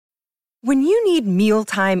When you need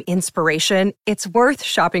mealtime inspiration, it's worth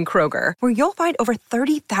shopping Kroger, where you'll find over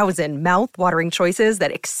 30,000 mouth-watering choices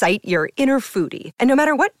that excite your inner foodie. And no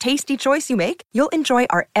matter what tasty choice you make, you'll enjoy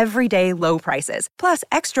our everyday low prices, plus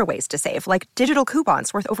extra ways to save, like digital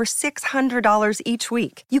coupons worth over $600 each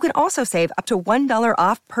week. You can also save up to $1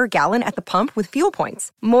 off per gallon at the pump with fuel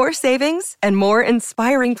points. More savings and more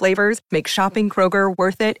inspiring flavors make shopping Kroger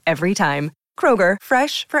worth it every time. Kroger,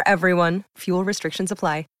 fresh for everyone. Fuel restrictions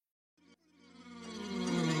apply.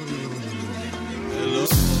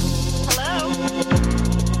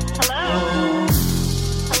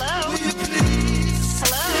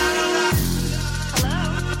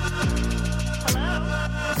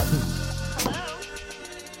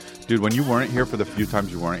 Dude, when you weren't here for the few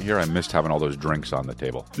times you weren't here, I missed having all those drinks on the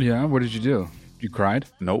table. Yeah, what did you do? You cried?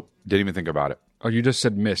 Nope. Didn't even think about it. Oh, you just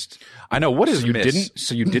said missed. I know. What is so you miss? Didn't?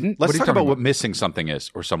 So you didn't? Let's talk about what missing something is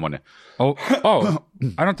or someone. Oh,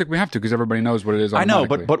 I don't think we have to because everybody knows what it is. I know,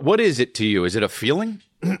 but what is it to you? Is it a feeling?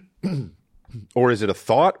 Or is it a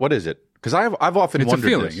thought? What is it? Because I've often wondered It's a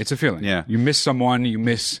feeling. this. It's a feeling. Yeah. You miss someone. You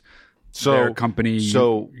miss their company.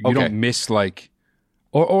 You don't miss like...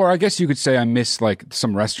 Or I guess you could say I miss like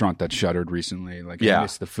some restaurant that shuttered recently. Like I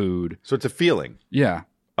miss the food. So it's a feeling. Yeah.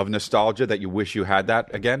 Of nostalgia that you wish you had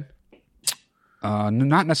that again?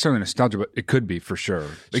 Not necessarily nostalgia, but it could be for sure.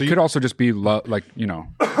 It could also just be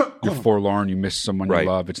you're forlorn, you miss someone you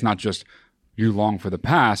love. It's not just you long for the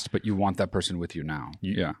past, but you want that person with you now.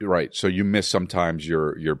 Yeah. Right. So you miss sometimes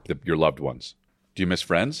your loved ones. Do you miss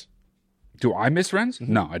friends? Do I miss friends?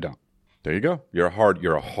 Mm-hmm. No, I don't. There you go. You're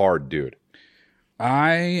a hard dude.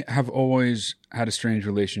 I have always had a strange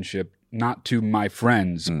relationship, not to my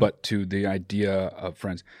friends, but to the idea of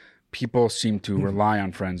friends. People seem to rely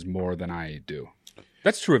on friends more than I do.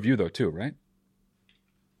 That's true of you, though, too, right?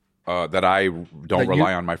 That I don't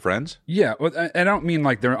rely on my friends? Yeah. Well, I don't mean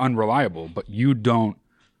like they're unreliable, but you don't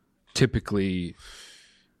typically...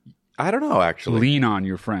 I don't know, actually. Lean on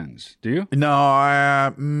your friends, do you?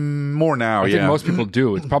 No, more now, I think most people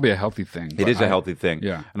do. It's probably a healthy thing. It is a healthy thing.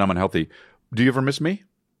 Yeah. And I'm unhealthy. Do you ever miss me?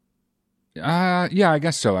 Yeah, I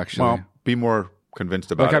guess so, actually. Well, be more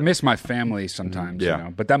convinced about it. I miss my family sometimes,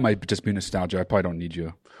 but that might just be nostalgia. I probably don't need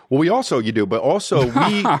you. Well, you do, but also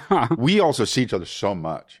we also see each other so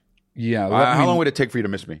much. Yeah. How long would it take for you to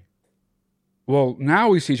miss me? Well, now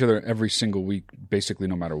we see each other every single week, basically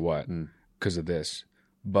no matter what, because of this.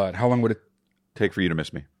 But how long would it take for you to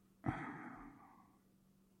miss me?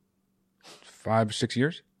 5 or 6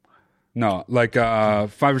 years? No, like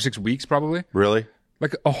 5 or 6 weeks probably. Really?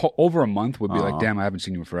 Like over a month would be like, damn, I haven't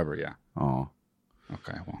seen you in forever. Yeah. Oh.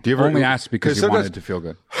 Okay. Well, do you ever only ask because you wanted to feel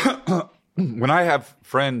good. When I have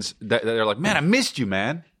friends that they're like, man, I missed you,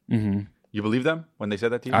 man. Mm-hmm. You believe them when they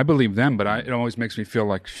said that to you? I believe them, but it always makes me feel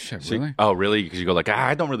like, shit, really? Oh, really? Because you go like,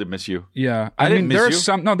 I don't really miss you. Yeah. I didn't miss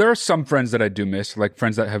you. There are some friends that I do miss, like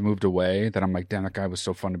friends that have moved away that I'm like, damn, that guy was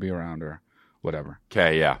so fun to be around or whatever.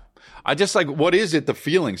 Okay, yeah. I just like, what is it, the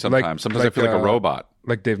feeling sometimes? Sometimes I feel like a robot.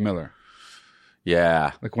 Like Dave Miller.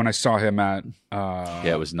 Yeah. Like when I saw him at... yeah,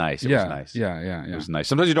 it was nice. It was nice. Yeah. It was nice.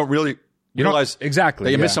 Sometimes you don't really... You realize exactly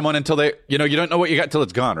that you miss someone until they... you don't know what you got until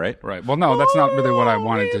it's gone, right? Right. Well, no, that's not really what I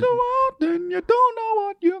wanted to... Then you don't know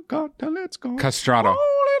what you got till it's gone. Castrato.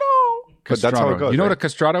 But that's how it goes. You know what a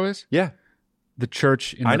castrato is? Yeah. The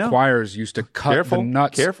church in the choirs used to cut the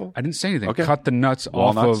nuts. Careful. I didn't say anything. Okay. Cut the nuts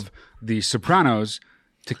off of the sopranos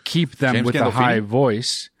to keep them with a high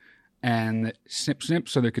voice and snip, snip,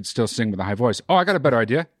 so they could still sing with a high voice. Oh, I got a better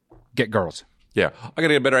idea. Get girls. Yeah. I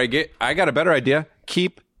got a better idea.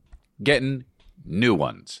 Keep getting new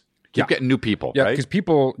ones. Keep getting new people. Yeah, right? because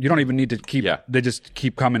people, you don't even need to keep, they just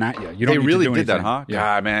keep coming at you. You don't They need really to do did that, anything. huh? Yeah.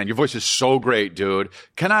 God, man, your voice is so great, dude.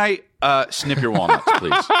 Can I snip your walnuts,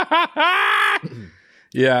 please?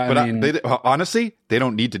 Yeah, but I mean... honestly, they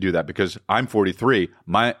don't need to do that because I'm 43.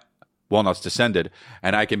 My walnuts descended,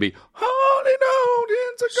 and I can be, holy no,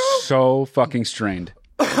 so fucking strained.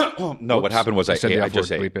 No, what happened was I just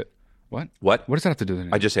ate. Bleep it. What? What? What does that have to do with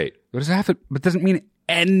anything? I just ate. What does that have to... But it doesn't mean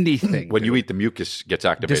anything. When you eat, the mucus gets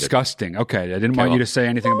activated. Disgusting. Okay, I didn't want you to say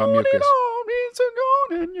anything about mucus.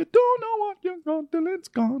 And you don't know what you got till it's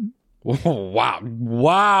gone. Oh,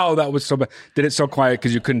 wow, that was so bad. Did it so quiet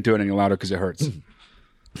because you couldn't do it any louder because it hurts.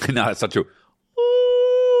 No, that's not true.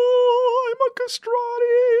 Oh, I'm a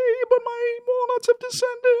castrati, but my walnuts have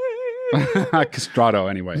descended. Castrato,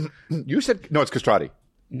 anyway. You said, no, it's castrati.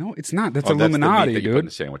 No, it's not. That's Illuminati, that's the meat that dude. you put in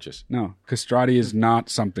the sandwiches. No, castrati is not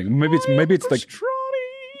something. Maybe it's like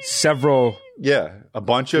several. Yeah, a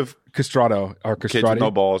bunch of castrato are castrati. Kids with no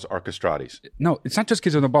balls are castratis. No, it's not just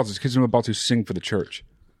kids with no balls. It's kids with no balls who sing for the church.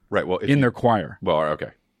 Right. Well, in their choir. Well,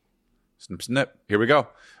 okay. Snip, snip. Here we go.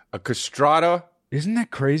 A castrata Isn't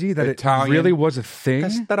that crazy that Italian it really was a thing?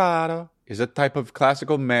 castrata is a type of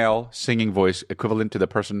classical male singing voice equivalent to the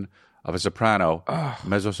person of a soprano,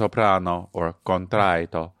 mezzo-soprano, or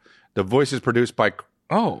contralto. The voice is produced by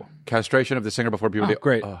castration of the singer before puberty.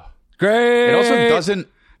 Great. Great. It also doesn't.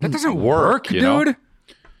 That doesn't work, you dude. know?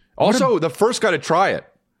 Also, the first guy to try it.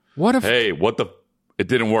 What if? Hey, it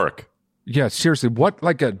didn't work. Yeah, seriously. What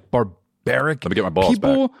like a barbaric? Let me get my balls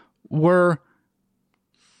people back. Were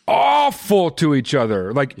awful to each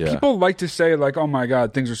other. Like Yeah. people like to say, like, "Oh my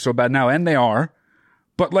God, things are so bad now," and they are.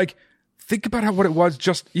 But like, think about what it was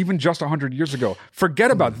just 100 years ago.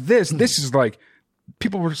 Forget about this. This is like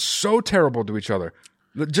people were so terrible to each other.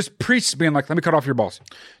 Just priests being like, "Let me cut off your balls."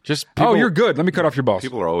 Just people, You're good. Let me cut off your balls.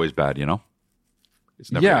 People are always bad, you know?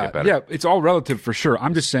 It's never going to get better. Yeah, it's all relative for sure.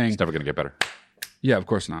 I'm just saying. It's never going to get better. Yeah, of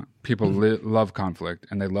course not. People love conflict,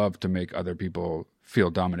 and they love to make other people feel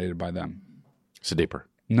dominated by them. It's deeper.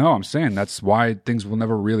 No, I'm saying that's why things will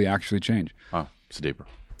never really actually change. Oh, it's deeper.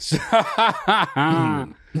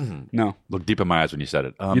 No. Look deep in my eyes when you said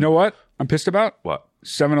it. You know what I'm pissed about? What?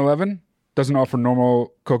 7-Eleven doesn't offer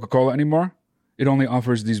normal Coca-Cola anymore. It only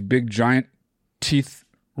offers these big, giant,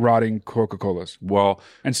 teeth-rotting Coca-Colas. Well,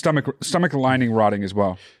 And stomach lining rotting as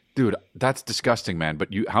well. dude, that's disgusting, man. But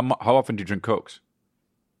how often do you drink Cokes?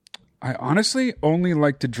 I honestly only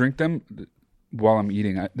like to drink them while I'm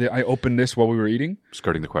eating. I opened this while we were eating.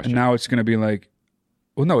 Skirting the question. And now it's going to be like,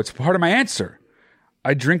 well, no, it's part of my answer.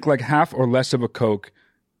 I drink like half or less of a Coke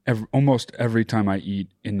almost every time I eat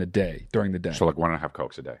during the day. So like 1.5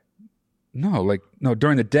 Cokes a day. No,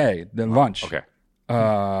 during the day, then lunch. Okay.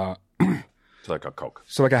 So like a Coke.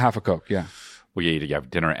 So like a half a Coke, yeah. Well, you have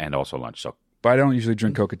dinner and also lunch. So But I don't usually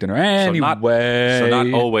drink Coke at dinner anyway. So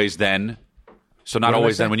not always then. So not What did I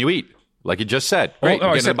always say? then when you eat. Like you just said. Oh, Great,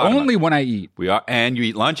 I said only when I eat. And you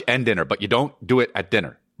eat lunch and dinner, but you don't do it at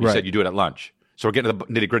dinner. You Right. said you do it at lunch. So we're getting to the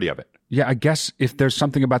nitty gritty of it. Yeah, I guess if there's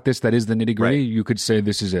something about this that is the nitty gritty, Right. you could say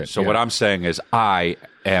this is it. So Yeah. what I'm saying is I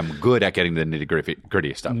am good at getting the nitty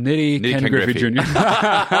gritty stuff. Nitty Ken Griffey Jr.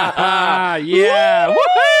 Yeah.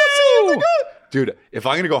 Woohoo! Dude, if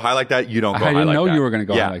I'm going to go high like that, you don't go high I didn't like know that. you were going to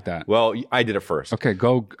go Yeah. high like that. Well, I did it first. Okay,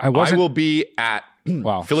 go. I I wasn't. will be at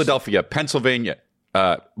Wow. Philadelphia, Pennsylvania,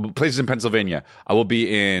 places in Pennsylvania. I will be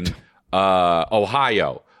in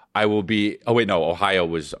Ohio. I will be. Oh wait, no. Ohio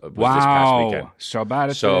was this past weekend. So bad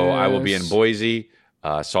at So this. I will be in Boise,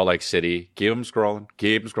 Salt Lake City. Keep them scrolling.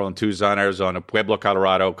 Tucson, Arizona, Pueblo,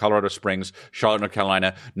 Colorado Springs, Charlotte, North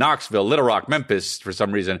Carolina, Knoxville, Little Rock, Memphis for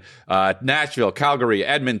some reason, Nashville, Calgary,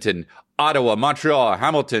 Edmonton, Ottawa, Montreal,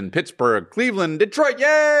 Hamilton, Pittsburgh, Cleveland, Detroit.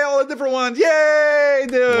 Yay! All the different ones. Yay,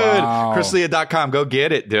 dude. Wow. ChrisLeah.com. Go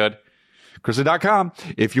get it, dude. ChrisLeah.com.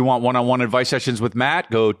 If you want one-on-one advice sessions with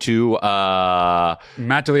Matt, go to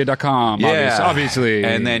MattDelia.com, obviously.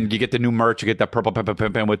 And then you get the new merch. You get that purple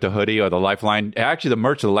pimpin' with the hoodie or the Lifeline. Actually, the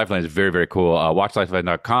merch of the Lifeline is very, very cool.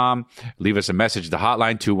 WatchLifeline.com. Leave us a message. The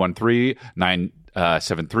hotline,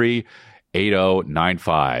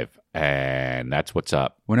 213-973-8095. And that's what's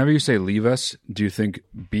up. Whenever you say leave us, do you think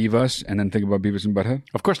beav us and then think about Beavis and Butthead?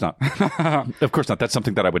 Of course not. Of course not. That's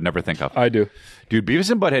something that I would never think of. I do. Dude, Beavis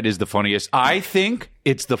and Butthead is the funniest. I think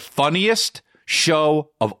it's the funniest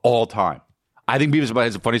show of all time. I think Beavis and Butthead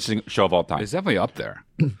is the funniest show of all time. It's definitely up there.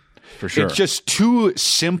 For sure. It's just too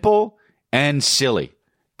simple and silly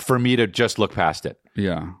for me to just look past it.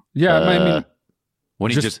 Yeah. Yeah, I mean,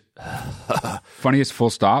 When he just funniest full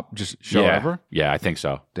stop, just show ever? Yeah, I think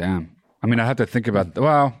so. Damn. I mean, I have to think about,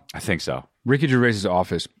 well, I think so. Ricky Gervais's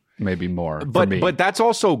Office maybe more for me. But that's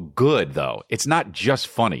also good, though. It's not just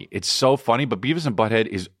funny. It's so funny, but Beavis and Butthead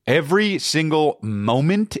is every single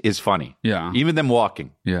moment is funny. Yeah. Even them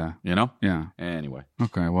walking, Yeah. you know? Yeah. Anyway.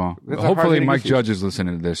 Okay, well, That's a hopefully hard-hitting Mike issue. Judge is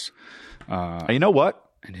listening to this, You know what?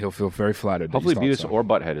 and he'll feel very flattered. that Hopefully you thought Beavis so. or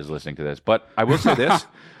Butthead is listening to this. But I will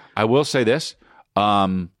say this.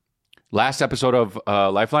 Last episode of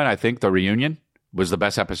Lifeline, I think the reunion was the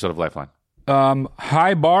best episode of Lifeline.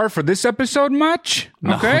 High bar for this episode much?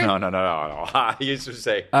 Okay. No. I used to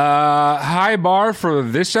say High bar for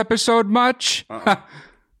this episode much?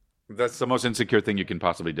 that's the most insecure thing you can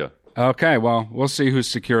possibly do. Okay, well, we'll see who's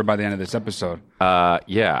secure by the end of this episode.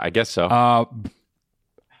 Yeah, I guess so.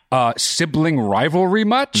 Sibling rivalry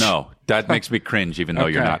much? No, that makes me cringe, even though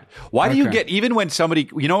you're Okay. not. Why do you Okay. get, even when somebody,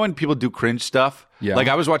 you know, when people do cringe stuff? Yeah. Like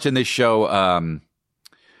I was watching this show,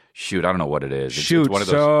 shoot, I don't know what it is. It's Shoot, one of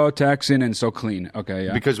those, so Texan and so clean. Okay,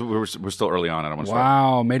 yeah. because we're still early on. I don't want to start.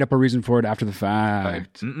 Wow, made up a reason for it after the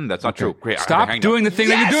fact. That's not true. Great. I have a Stop hangnail. doing the thing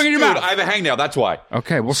that you're doing in your dude, mouth. I have a hangnail. That's why.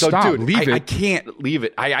 Okay, well, So, stop. dude, Leave it. I can't leave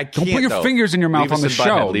it. I can't. put your though. fingers in your mouth Leave on us the in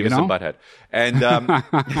Butthead. show, Leave you us in know? Butthead. And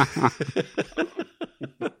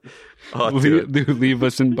Oh, dude. Leave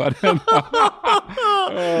us in Butthead.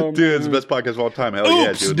 Dude, it's the best podcast of all time. Hell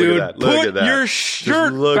yeah, dude. Look at that. Look at that. Your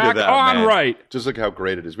shirt look back at that, on man. right. Just look how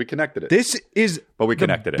great it is. We connected it. This is we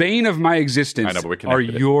connected the it. bane of my existence. I know, but we are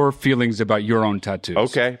connected it. your feelings about your own tattoos.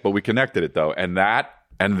 Okay, but we connected it, though. And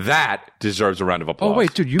that deserves a round of applause. Oh,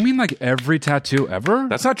 wait, dude, you mean like every tattoo ever?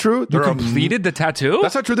 That's not true. You completed the tattoo?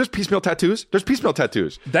 That's not true. There's piecemeal tattoos. There's piecemeal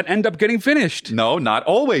tattoos. That end up getting finished. No, not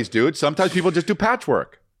always, dude. Sometimes people just do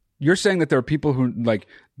patchwork. You're saying that there are people who, like,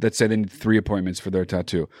 that say they need 3 appointments for their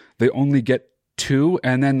tattoo. They only get 2,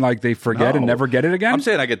 and then, like, they forget and never get it again? I'm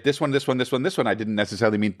saying I get this one, this one, this one, this one. I didn't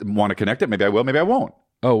necessarily want to connect it. Maybe I will, maybe I won't.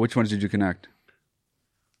 Oh, which ones did you connect?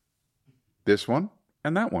 This one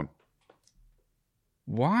and that one.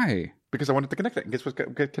 Why? Because I wanted to connect it. And guess what's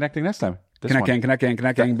connecting next time? Connect,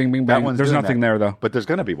 bing, bing, bing. That one's There's doing nothing that. there, though. But there's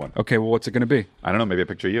going to be one. Okay, well, what's it going to be? I don't know. Maybe a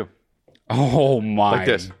picture of you. Oh, my Like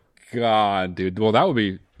this. God, dude. Well, that would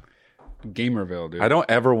be Gamerville, dude. I don't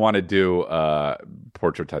ever want to do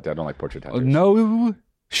portrait tattoo. I don't like portrait tattoos. No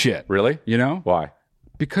shit. Really? You know? Why?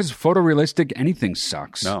 Because photorealistic anything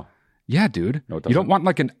sucks. No. Yeah, dude. No, it you don't doesn't. want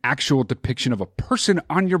like an actual depiction of a person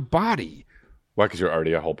on your body. Why? Because you're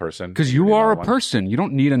already a whole person? Because you are a person. You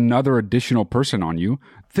don't need another additional person on you.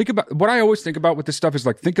 Think about what I always think about with this stuff is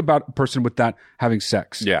like, think about a person with that having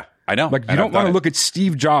sex. Yeah, I know. Like, you And don't I've want done to it. look at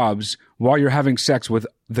Steve Jobs while you're having sex with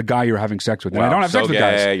the guy you're having sex with. And I don't have sex with gay.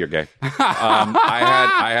 guys. You're gay.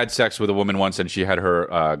 I had sex with a woman once, and she had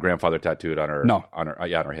her grandfather tattooed on her on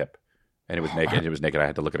her hip, and it was naked. And it was naked. I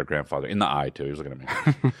had to look at her grandfather in the eye too. He was looking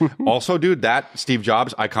at me. Also, dude, that Steve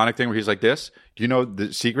Jobs iconic thing where he's like this. Do you know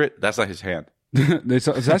the secret? That's not his hand. That's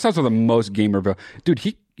also the most Gamerville. Dude,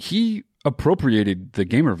 he appropriated the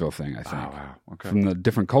Gamerville thing, I think. Oh, wow. Okay. From the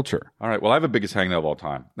different culture. All right. Well, I have a biggest hangnail of all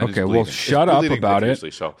time. And it's Okay, well, bleeding. shut It's up bleeding about it.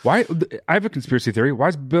 profusely, So. Why? I have a conspiracy theory. Why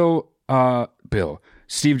is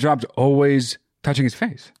Steve Jobs always touching his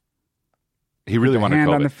face? He really wanted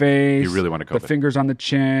hand COVID. on the face. He really wanted COVID. The fingers on the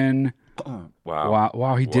chin.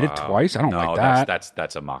 Wow. He did it twice? I don't like that.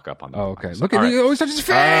 That's a mock-up on the Oh, okay. box. Look at he always touches his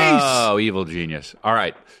face. Oh, evil genius. All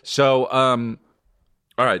right. So,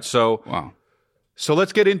 Wow. So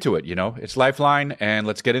let's get into it. You know, it's Lifeline, and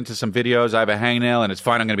let's get into some videos. I have a hangnail, and it's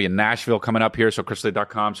fine. I'm going to be in Nashville coming up here, so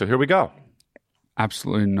chrisley.com. So here we go.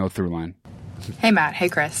 Absolutely no through line. Hey, Matt. Hey,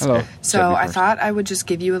 Chris. Hello. So I thought I would just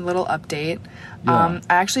give you a little update. I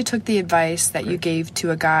actually took the advice that you gave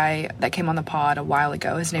to a guy that came on the pod a while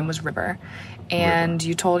ago. His name was River. And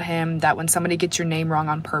you told him that when somebody gets your name wrong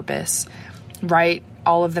on purpose, write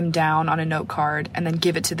all of them down on a note card and then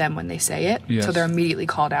give it to them when they say it. Yes. So they're immediately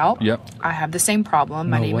called out. Yep. I have the same problem.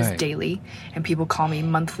 My No name way. is Daily, and people call me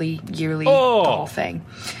monthly, yearly, the whole thing.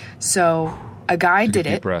 So a guy did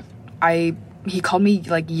Deep it. breath. He called me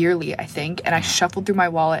like yearly, I think, and I shuffled through my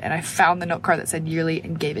wallet and I found the note card that said yearly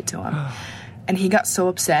and gave it to him. And he got so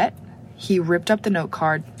upset, he ripped up the note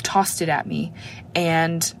card, tossed it at me,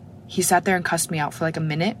 and he sat there and cussed me out for like a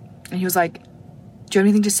minute. And he was like, "Do you have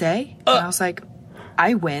anything to say?" And I was like,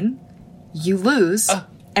 "I win, you lose,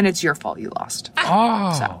 and it's your fault you lost."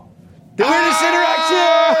 Oh. So. The weirdest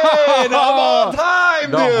interaction of all time,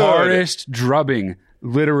 dude. The hardest drubbing,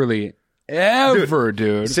 literally, ever,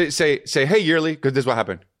 dude. Say, hey, yearly, because this is what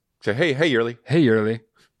happened. Say, hey, yearly. Hey, Yearly.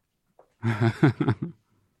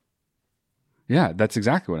 Yeah, that's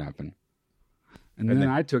exactly what happened. And then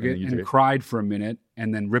I took it and cried for a minute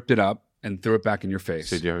and then ripped it up and threw it back in your face.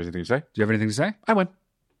 So do you have anything to say? Do you have anything to say? I win.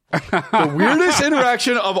 The weirdest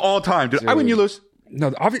interaction of all time, dude. I win, you lose.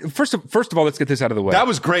 No, first of all, let's get this out of the way. That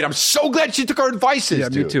was great. I'm so glad she took our advices, yeah,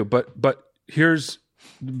 dude. me too. But here's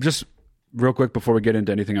just real quick before we get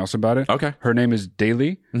into anything else about it. Okay. Her name is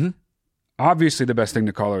Daly. Mm-hmm. Obviously, the best thing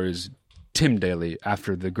to call her is Tim Daly,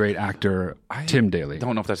 after the great actor Tim Daly.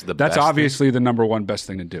 Don't know if that's the best. That's obviously the number one best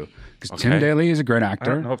thing to do, because Tim Daly is a great I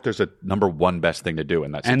actor. don't know if there's a number one best thing to do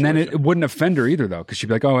in that And situation. then it wouldn't offend her either, though, because she'd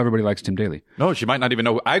be like, "Oh, everybody likes Tim Daly." No, she might not even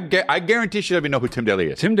know. I guarantee she doesn't even know who Tim Daly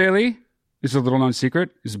is. Tim Daly is a little known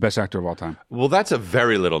secret. He's the best actor of all time. Well, that's a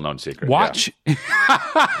very little known secret. Watch,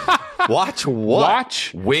 Watch what?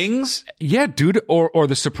 Watch. Wings? yeah, dude, or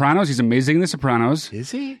The Sopranos. He's amazing in The Sopranos,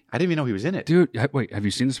 Is he? I didn't even know he was in it. dude. Wait, have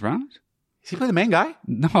you seen The Sopranos? Is he play the main guy?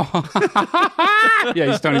 No. Yeah,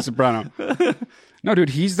 he's Tony Soprano. No, dude,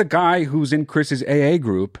 he's the guy who's in Chris's AA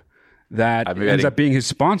group that ends up being his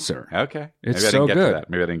sponsor. Okay. It's Maybe I so didn't get to good. that.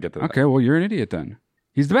 Maybe I didn't get to that. Okay, well, you're an idiot then.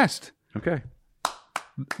 He's the best. Okay.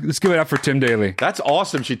 Let's give it up for Tim Daly. That's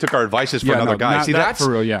awesome. She took our advices for Yeah, another no, guy. not See, that that's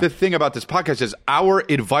for real, yeah. the thing about this podcast is our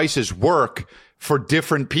advices work for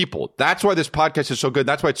different people. That's why this podcast is so good.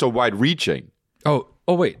 That's why it's so wide reaching. Oh,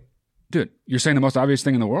 wait. Dude, you're saying the most obvious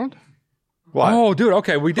thing in the world? What? Oh, dude.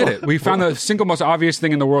 Okay, we did it. We found the single most obvious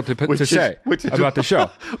thing in the world to say about the show.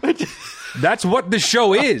 That's what the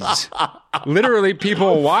show is. Literally,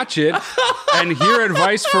 people watch it and hear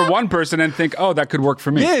advice for one person and think, "Oh, that could work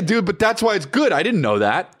for me." Yeah, dude. But that's why it's good. I didn't know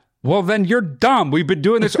that. Well, then you're dumb. We've been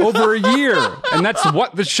doing this over a year, and that's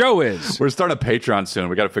what the show is. We're starting a Patreon soon.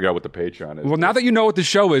 We got to figure out what the Patreon is. Well, now that you know what the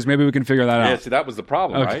show is, maybe we can figure that out. Yeah, see, that was the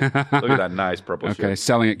problem, right? Look at that nice purple shirt. Okay,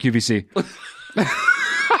 selling at QVC.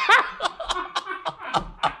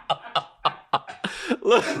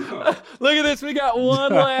 Look at this. We got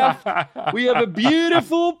one left. We have a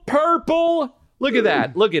beautiful purple. Look at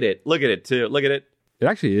that. Look at it. Look at it, too. Look at it. It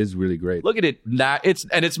actually is really great. Look at it.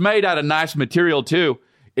 It's made out of nice material, too.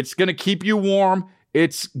 It's going to keep you warm.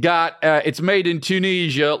 It's made in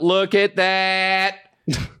Tunisia. Look at that.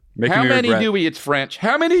 How many do we? It's French.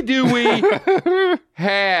 How many do we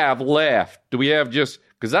have left? Do we have just,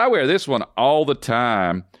 because I wear this one all the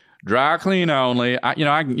time. Dry clean only. You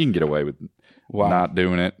can get away with not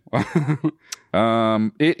doing it.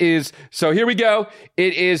 It is, so here we go.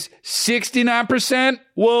 It is 69%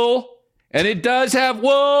 wool, and it does have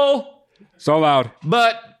wool. So loud.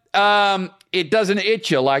 But it doesn't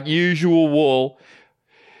itch you like usual wool.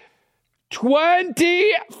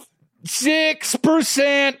 26%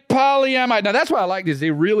 polyamide. Now, that's why I like this.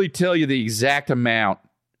 They really tell you the exact amount.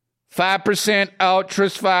 5% ultra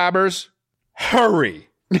fibers. Hurry.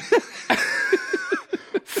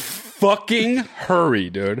 Fucking hurry,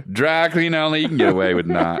 dude. Dry clean only. You can get away with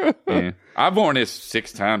not. Yeah. I've worn this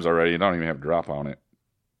 6 times already. I don't even have a drop on it.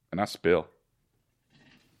 And I spill.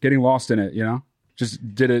 Getting lost in it,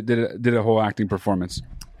 Just did a whole acting performance.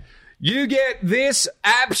 You get this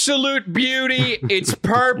absolute beauty. It's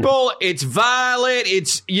purple. It's violet.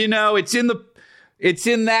 It's in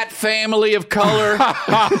that family of color.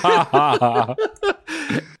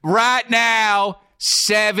 Right now,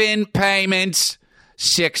 7 payments,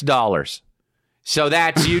 $6. So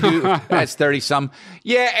that's that's 30 some.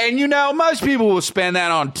 Yeah, and most people will spend that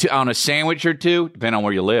on a sandwich or two, depending on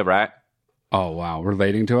where you live, right? Oh wow,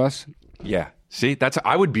 relating to us? Yeah. See,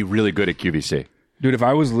 I would be really good at QVC. Dude, if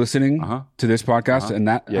I was listening to this podcast and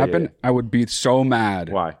that happened, I would be so mad.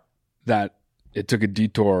 Why? That it took a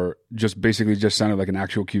detour, just sounded like an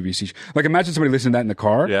actual QVC. Like, imagine somebody listening to that in the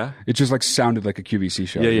car. Yeah. It just sounded like a QVC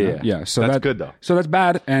show. Yeah. So that's good, though. So that's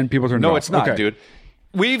bad, and people turn it off. No, it's not, dude.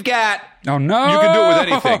 We've got... Oh, no! You can do it with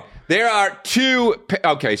anything. There are 2...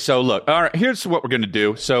 Okay, so look. All right, here's what we're going to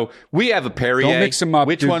do. So we have a Perrier. Don't mix them up,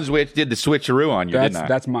 Which one's which? Did the switcheroo on you, didn't I?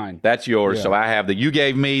 That's mine. That's yours. Yeah. So I have you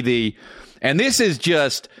gave me the... And this is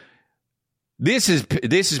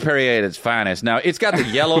Perrier at its finest. Now, it's got the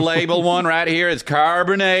yellow label one right here. It's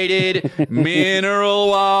carbonated mineral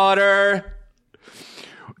water.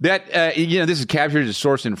 That this is captured as a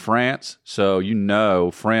source in France. So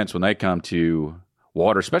France, when they come to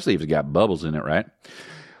water, especially if it's got bubbles in it, right?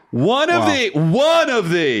 One of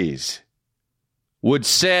these would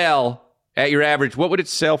sell at your average. What would it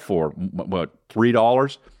sell for? What,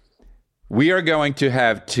 $3? We are going to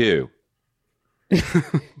have 2.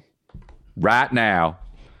 Right now,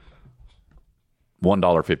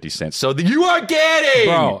 $1.50. So you are getting...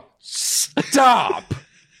 Bro, stop.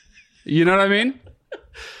 You know what I mean?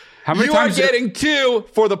 How many times are getting 2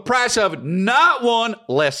 for the price of not 1,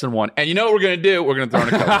 less than 1. And you know what we're going to do? We're going to throw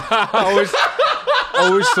in a couple.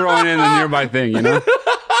 always throwing in a nearby thing, You know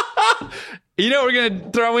what we're going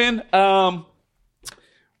to throw in?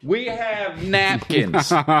 We have napkins.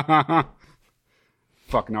 Fuck,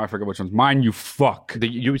 now I forget which one's mine, you fuck.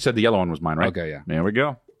 You said the yellow one was mine, right? Okay, yeah. There we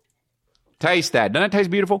go. Taste that. Doesn't that taste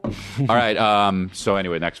beautiful? All right, so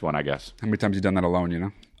anyway, next one, I guess. How many times have you done that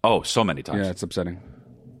alone, Oh, so many times. Yeah, it's upsetting.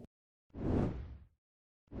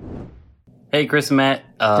 Hey, Chris and Matt.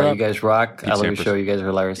 You guys rock. I love your show. You guys are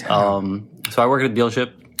hilarious. So I work at a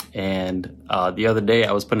dealership, and the other day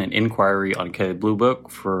I was putting an inquiry on Kelley Blue Book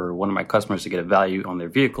for one of my customers to get a value on their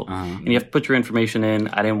vehicle. And you have to put your information in.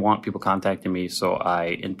 I didn't want people contacting me, so I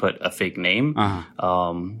input a fake name,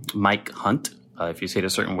 Mike Hunt. If you say it a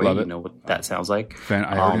certain way, you know what that sounds like. But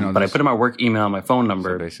I put in my work email and my phone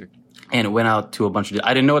number. So basic. And it went out to a bunch of...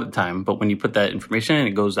 I didn't know at the time, but when you put that information in,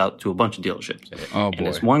 it goes out to a bunch of dealerships. Oh, boy. And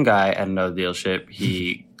this one guy at another dealership,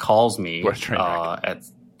 he calls me at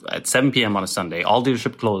 7 p.m. on a Sunday. All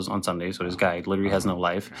dealership closed on Sunday, so this guy literally has no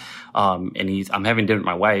life. And I'm having dinner with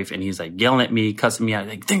my wife, and he's yelling at me, cussing me out.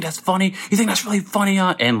 Like, you think that's funny? You think that's really funny?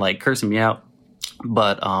 And cursing me out.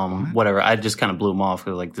 But whatever, I just kind of blew him off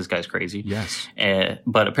because this guy's crazy. Yes.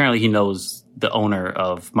 But apparently he knows the owner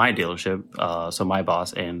of my dealership, so my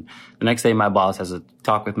boss. And the next day my boss has a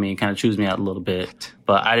talk with me and kind of chews me out a little bit.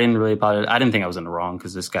 But I didn't really apologize. I didn't think I was in the wrong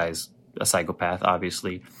because this guy's a psychopath,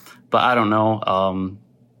 obviously. but I don't know.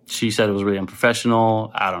 She said it was really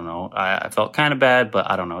unprofessional. I don't know. I felt kind of bad, but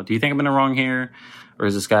I don't know. Do you think I'm in the wrong here? Or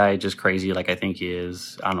is this guy just crazy like I think he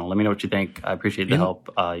is? I don't know. Let me know what you think. I appreciate the help.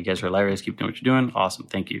 You guys are hilarious. Keep doing what you're doing. Awesome.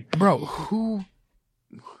 Thank you. Bro, who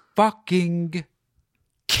fucking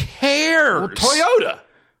cares? Well, Toyota.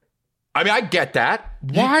 I mean, I get that.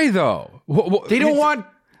 Why though? They don't want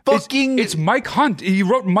fucking... It's Mike Hunt. He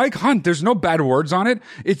wrote Mike Hunt. There's no bad words on it.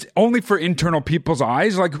 It's only for internal people's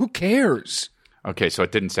eyes. Like, who cares? Okay, so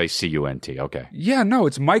it didn't say C-U-N-T. Okay. Yeah, no,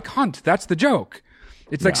 it's Mike Hunt. That's the joke.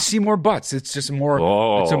 It's like Seymour Butts. It's just more.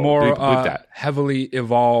 It's a more bleep that. heavily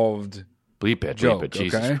evolved. Bleep it. Joke,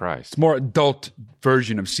 Jesus Christ. It's more adult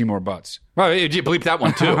version of Seymour Butts. Well, you bleep that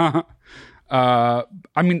one too. I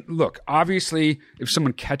mean, look. Obviously, if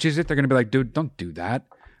someone catches it, they're going to be like, "Dude, don't do that."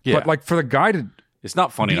 Yeah. But like for the guy to it's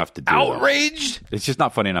not funny enough to do. Outraged. Though. It's just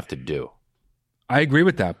not funny enough to do. I agree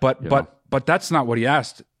with that, but that's not what he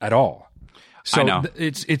asked at all. So I know.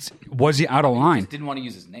 It's was he out of line? He didn't want to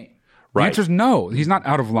use his name. The answer is no. He's not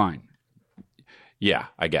out of line. Yeah,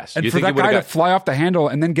 I guess. And for that guy to fly off the handle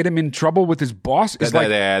and then get him in trouble with his boss is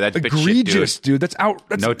that's egregious, shit, dude. That's out.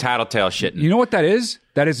 That's, no tattletale shitting. You know what that is?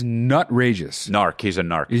 That is nutrageous. Narc. He's a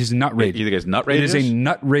narc. He's nutrageous. You think it's nutrageous? It is a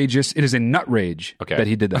nutrageous. It is a nut rage that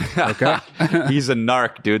he did that. Okay? He's a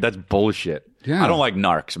narc, dude. That's bullshit. Yeah. I don't like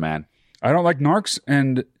narcs, man. I don't like narcs,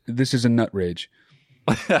 and this is a nut rage.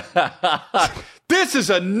 This is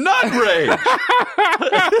a nut rage.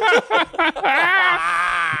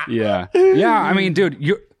 Yeah. I mean,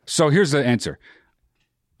 dude. So here's the answer.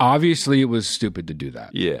 Obviously, it was stupid to do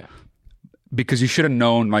that. Yeah. Because you should have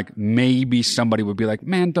known. Like maybe somebody would be like,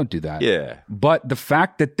 "Man, don't do that." Yeah. But the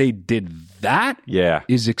fact that they did that,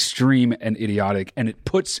 is extreme and idiotic, and it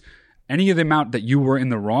puts any of the amount that you were in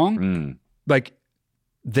the wrong. Like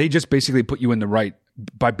they just basically put you in the right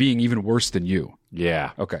by being even worse than you.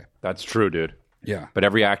 Yeah. Okay. That's true, dude. Yeah. But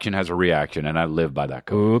every action has a reaction, and I live by that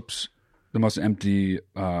code. Oops. The most empty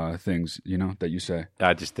things, that you say.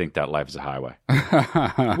 I just think that life is a highway.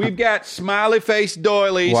 We've got smiley face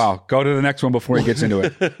doilies. Wow. Go to the next one before he gets into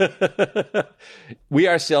it. We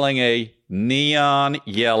are selling a neon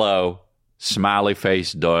yellow smiley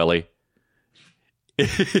face doily.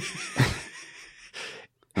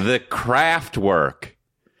 The craft work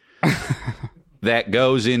that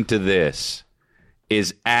goes into this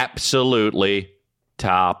is absolutely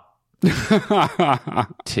top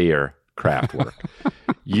tier craft work.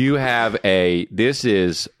 You have this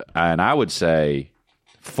is, and I would say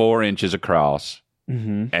 4 inches across,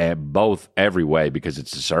 and both every way because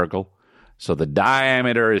it's a circle. So the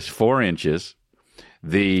diameter is 4 inches.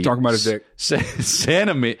 The talking about his dick.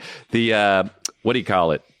 Centimeter. The what do you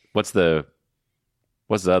call it? What's the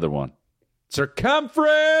other one?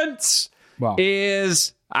 Circumference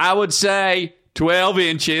is, I would say, 12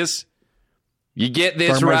 inches. You get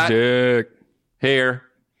this talking right dick. here.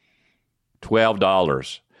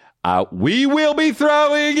 $12. We will be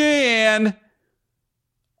throwing in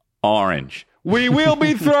orange. We will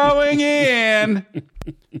be throwing in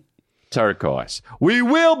turquoise. We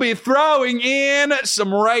will be throwing in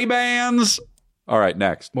some Ray-Bans. All right,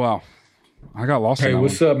 next. Wow. I got lost in Hey, that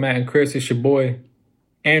what's one. up, Matt and Chris? It's your boy,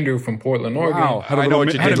 Andrew from Portland, Oregon. Wow. I know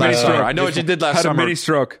what you did last summer. I know what you did last Had summer. a mini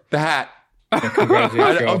stroke. The hat.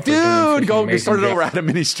 Congratulations, y'all, for doing such Dude, an go amazing start it job. over. I had a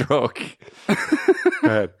mini stroke. Go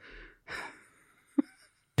ahead.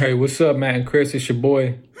 Hey, what's up, Matt and Chris? It's your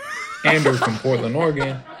boy, Andrew from Portland,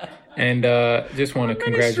 Oregon. And just want to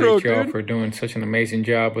congratulate y'all for doing such an amazing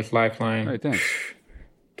job with Lifeline. Hey, thanks.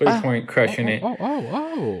 3-point crushing it.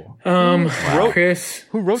 Chris,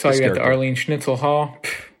 who wrote saw this you at the character? Arlene Schnitzel Hall.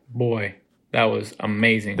 Boy, that was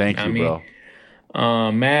amazing. Thank you,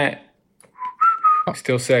 bro. Matt,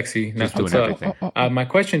 still sexy. That's Just what's doing up. everything. My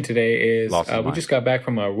question today is: Lost his we mind. just got back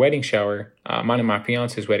from a wedding shower, mine and my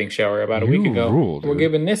fiance's wedding shower about a week ago. rule, We're dude.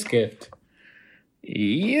 giving this gift.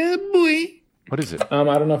 Yeah, boy. What is it? I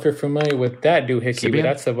don't know if you're familiar with that doohickey, Sibian? but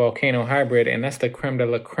that's the Volcano Hybrid, and that's the creme de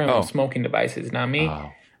la creme Oh. of smoking devices. Not me. It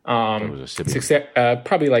was a Sibian.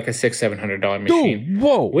 Probably like a $600-700 machine. Dude,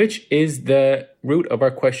 whoa. Which is the root of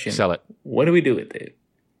our question. Sell it. What do we do with it?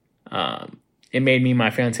 It made me and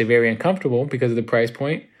my fiance very uncomfortable because of the price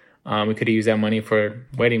point. We could have used that money for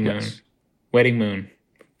wedding moon. Yes. Wedding moon.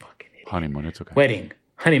 Fucking idiot. Honeymoon, it's okay. Wedding.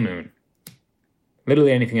 Honeymoon.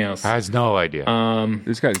 Literally anything else. I has no idea.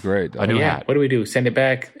 This guy's great. I knew Yeah. hat. What do we do? Send it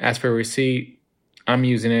back? Ask for a receipt? I'm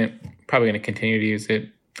using it. Probably going to continue to use it.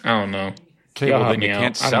 I don't know. Okay, Y'all well, help then me you out.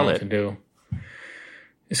 can't I don't sell know it. what to do.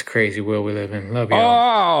 It's crazy world we live in. Love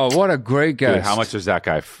y'all. Oh, what a great guest. Dude, how much is that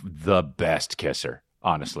guy? The best kisser,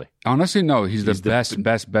 honestly. Honestly, no. He's the best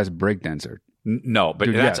breakdancer. No, but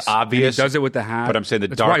Dude, that's yes. obvious. And he does it with the hat. But I'm saying the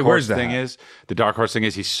That's dark why he wears horse the thing hat. is the dark horse thing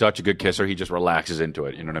is he's such a good kisser. He just relaxes into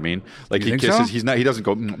it. You know what I mean? Like You he think kisses. so? He's not. He doesn't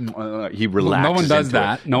go. He relaxes. no one does into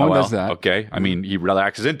that. It. No one does that. Okay. I mean, he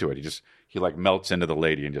relaxes into it. He like melts into the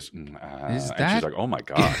lady and just. Is and that- she's like, oh my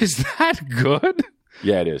god. Is that good?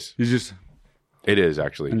 Yeah, it is. He's just It is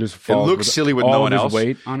actually. And just it falls looks with silly with all no one of his else.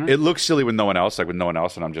 weight on it? It looks silly with no one else. Like with no one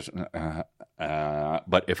else, and I'm just.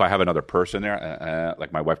 But if I have another person there,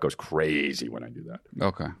 like my wife goes crazy when I do that.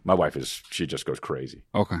 okay. My wife she just goes crazy.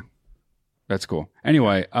 Okay. That's cool.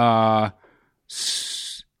 Anyway,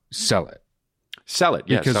 sell it. Sell it,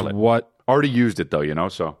 yeah, Because sell it. what? Already used it though,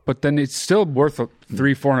 so. But then it's still worth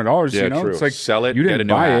 $300-$400. Yeah, you know, true. it's like Sell it, You get didn't a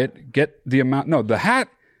new buy hat. it. Get the amount. No, the hat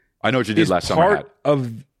I know what you did is last summer. part Hat.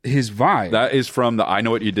 of his vibe. That is from the I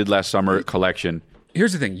Know What You Did Last Summer collection.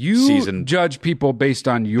 Here's the thing. You Season. judge people based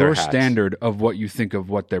on Their your hats. standard of what you think of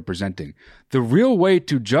what they're presenting. The real way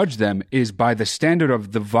to judge them is by the standard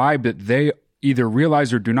of the vibe that they either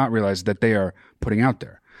realize or do not realize that they are putting out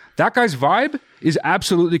there. That guy's vibe is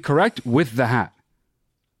absolutely correct with the hat.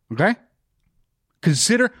 Okay?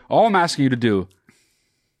 Consider, all I'm asking you to do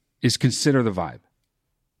is consider the vibe.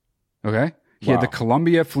 Okay? He had Wow. the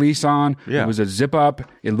Columbia fleece on. Yeah. It was a zip up.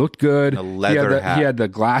 It looked good. A leather hat. He had the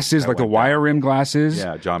glasses, like the went wire rim glasses.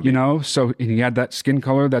 Yeah, John B. You know, so and he had that skin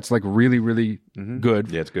color that's like really, really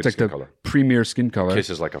good. Yeah, it's good like skin the color. premier skin color.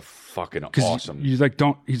 Kiss is like a fucking 'Cause awesome. You like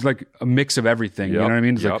don't. He's like a mix of everything. You know Yep, what I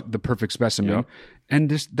mean? It's yep. like the perfect specimen. Yep. And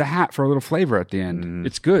just the hat for a little flavor at the end.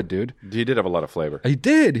 It's good, dude. He did have a lot of flavor. He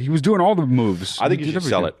did. He was doing all the moves. I think He you did should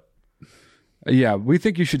sell everything. it. Yeah, we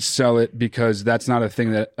think you should sell it because that's not a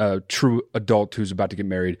thing that a true adult who's about to get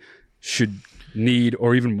married should need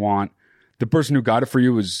or even want. The person who got it for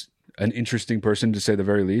you was an interesting person to say the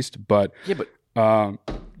very least, but Yeah, but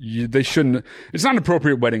they shouldn't. It's not an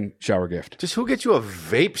appropriate wedding shower gift. just who gets you a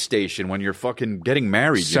vape station when you're fucking getting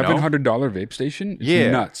married? You know? $700 vape station? It's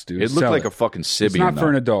Yeah, nuts, dude. It looked Sell like a fucking Sibian. It's not for though.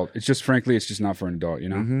 an adult. It's just, frankly, it's just not for an adult. You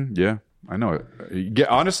know. Yeah, I know it.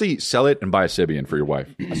 Honestly, sell it and buy a Sibian for your wife.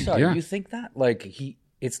 Sorry, Yeah. you think that? Like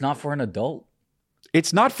it's not for an adult?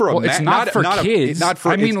 It's not for a. Well, it's not for kids. Not for.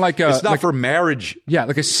 I mean, it's, like a- It's not like- for marriage. Yeah,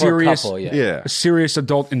 like a For a serious, couple, yeah. Yeah. a serious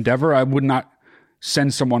adult endeavor. I would not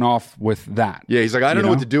send someone off with that. Yeah, he's like, I don't You know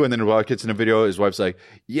what know? to do. And then while it gets in a video, his wife's like,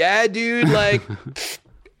 yeah, dude, like,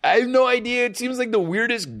 I have no idea. It seems like the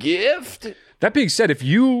weirdest gift. That being said, if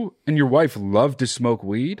you and your wife love to smoke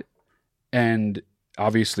weed, and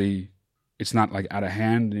obviously it's not like out of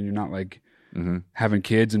hand, and you're not like having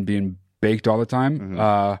kids and being baked all the time,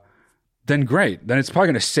 then great. Then it's probably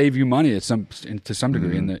going to save you money to some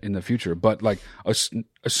degree in the future. But like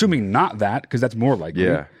assuming not that, because that's more likely.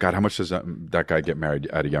 Yeah. God, how much does that guy get married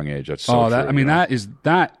at a young age? That's so Oh, true, that I mean, you know?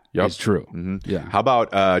 that Yep. is true. Yeah. How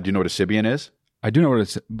about, do you know what a Sibian is? I do know what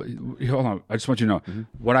it's. But hold on, I just want you to know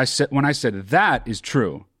what I said when I said that is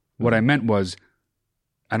true. What I meant was,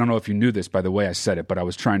 I don't know if you knew this by the way I said it, but I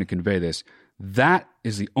was trying to convey this. That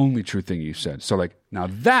is the only true thing you said. So, like, now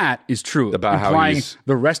that is true, About how implying he's-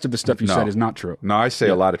 the rest of the stuff you No. said is not true. No, I say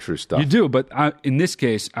a lot of true stuff. You do, but in this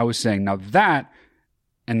case, I was saying now that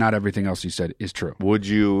and not everything else you said is true. Would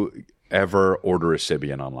you ever order a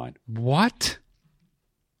Sibian online? What?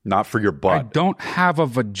 Not for your I butt. don't have a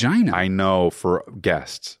vagina. I know, for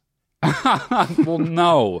guests. Well,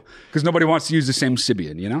 no, because nobody wants to use the same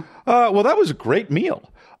Sibian, you know? Well, that was a great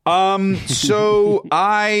meal. So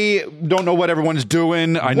I don't know what everyone's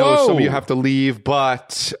doing. I know Whoa. some of you have to leave,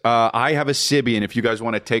 but I have a Sibian. If you guys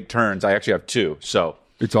want to take turns, I actually have two. So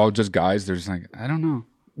It's all just guys. They're just like, I don't know.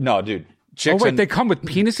 no, dude. Oh, Chicks wait, and- they come with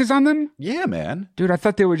penises on them? yeah, man, Dude, I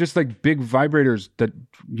thought they were just like big vibrators that,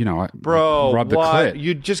 you know, bro. rub the what? clit.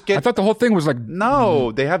 You just I get thought the whole thing was like,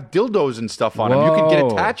 no. They have dildos and stuff on them. You can get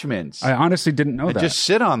Whoa. attachments. I honestly didn't know that. Just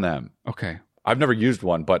sit on them. Okay. I've never used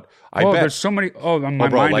one, but I Oh, bet. there's so many. Oh, my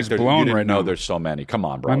bro, mind like is there- blown you didn't right know now. There's so many. Come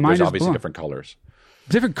on, bro. My mind There's is obviously blown. different colors.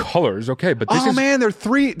 Different colors, okay, but this Oh is man, they're this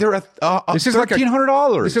is like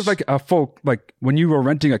 $1,300. This is like a full, like when you were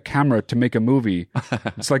renting a camera to make a movie.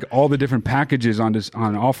 It's like all the different packages on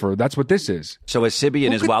offer. That's what this is. So a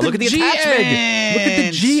Sibian as well. Look at the G-egg. attachment. Look at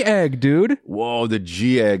the G egg, dude. Whoa, the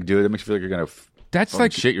G egg, dude. That makes you feel like you're gonna That's fucking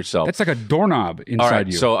like shit yourself. That's like a doorknob inside All right,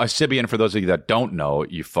 you. so a Sibian, for those of you that don't know,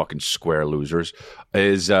 you fucking square losers,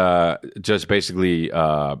 is just basically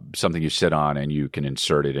something you sit on and you can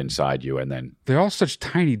insert it inside you, and then They're all such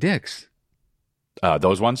tiny dicks.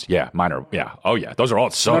 those ones, yeah, mine are, yeah, oh yeah, those are all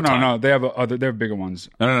so tiny. No. They have bigger ones.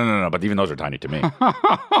 No, but even those are tiny to me.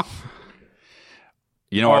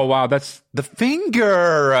 You know what? Oh wow, that's The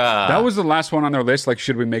finger. that was the last one on their list. Like,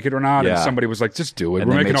 should we make it or not? Yeah. And somebody was like, just do it. And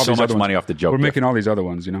We're they making made all so these much other money ones. off the joke. We're making all these other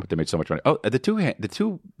ones, you know. But they made so much money. Oh, the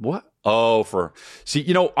two. What? Oh, see,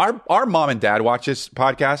 you know, our mom and dad watch this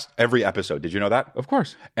podcast every episode. Did you know that? Of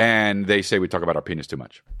course. And they say we talk about our penis too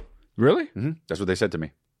much. Really? Mm-hmm. That's what they said to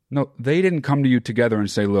me. No, they didn't come to you together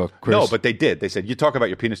and say, "Look, Chris." No, but they did. They said you talk about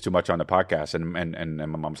your penis too much on the podcast, and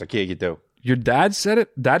my mom's like, "Yeah, you do." your dad said it.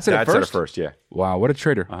 Dad said it first. Said it first. Yeah. Wow, what a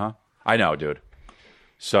traitor. I know, dude.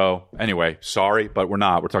 So anyway, sorry, but we're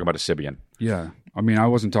not. We're talking about a Sibian. Yeah, I mean, I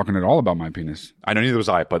wasn't talking at all about my penis. I know neither was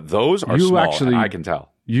I, but those are You small. actually- And I can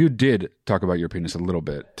tell. You did talk about your penis a little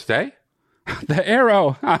bit. Today? The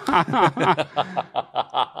arrow.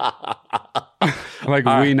 Like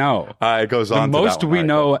we know. It goes The on. to most that one. we All right,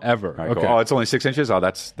 know cool. ever. All right, Okay. cool. Oh, it's only 6 inches. Oh,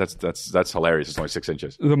 that's hilarious. It's only 6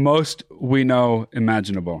 inches. The most we know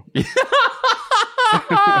imaginable.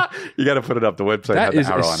 You got to put it up. The website That has is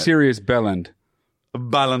the a arrow on serious bell end. it.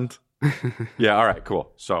 Ballant. Yeah. All right.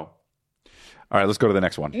 Cool. So, all right. Let's go to the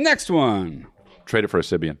next one. Next one. Trade it for a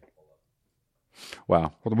Sibian.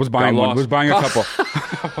 Wow. Was buying Got one. lost. Was buying a couple.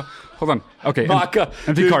 Hold on. Okay. Vodka.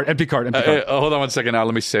 Empty Dude. card. Empty card. Hold on 1 second. Now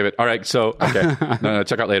let me save it. All right. So okay. No.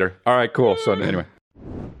 Check out later. All right. Cool. So anyway.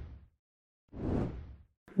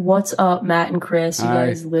 What's up, Matt and Chris? You Hi.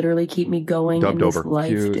 guys literally keep me going Dubbed in this over. life,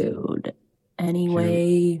 Cute. dude.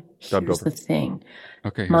 Anyway, Dubbed here's over. the thing.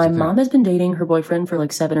 Okay. My mom has been dating her boyfriend for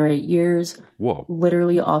like 7 or 8 years. Whoa.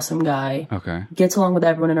 Literally awesome guy. Okay. Gets along with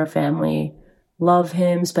everyone in our family. Love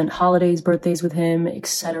him. Spent holidays, birthdays with him,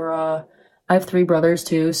 etc. I have 3 brothers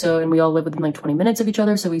too, and we all live within like 20 minutes of each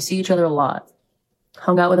other, so we see each other a lot.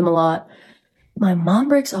 Hung out with him a lot. My mom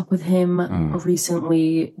breaks up with him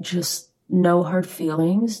recently. Just no hard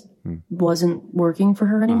feelings. Wasn't working for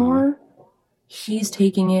her anymore. He's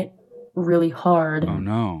taking it really hard. Oh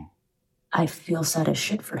no. I feel sad as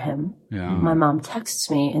shit for him. Yeah. My mom texts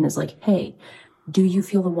me and is like, hey, do you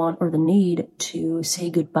feel the want or the need to say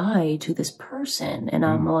goodbye to this person? And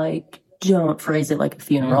I'm like, don't phrase it like a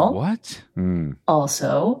funeral. What?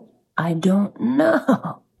 Also, I don't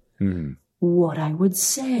know what I would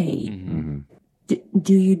say.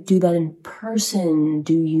 Do you do that in person?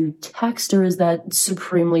 Do you text, or is that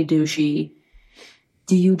supremely douchey?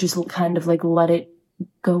 Do you just kind of like let it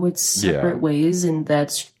go its separate ways, and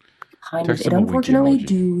that's kind Text of it? them a winky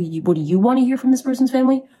Unfortunately, what do you want to hear from this person's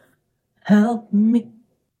family? Help me.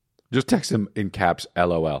 Just text him in caps.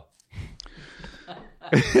 LOL.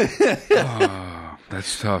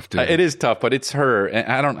 That's tough, dude. It is tough, but it's her.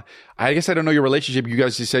 And I guess I don't know your relationship. You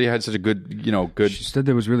guys just said you had such a good, good. She said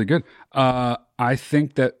that was really good. I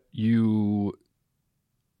think that you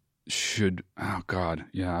should. Oh God,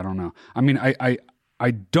 yeah. I don't know. I mean,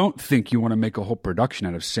 I don't think you want to make a whole production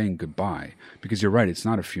out of saying goodbye, because you're right. It's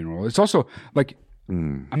not a funeral. It's also like, I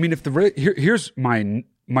mean, if here's my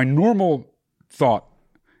normal thought.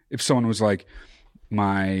 If someone was like,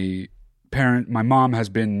 my mom has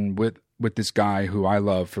been with this guy who I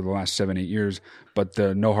love for the last 7-8 years, but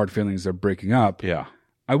the no hard feelings, they're breaking up. Yeah.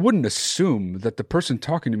 I wouldn't assume that the person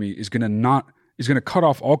talking to me is going to cut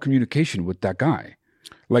off all communication with that guy.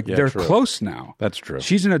 Like, they're true. close now. That's true.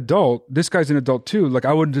 She's an adult. This guy's an adult too. Like,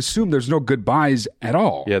 I would assume there's no goodbyes at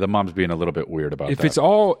all. Yeah, the mom's being a little bit weird about If that.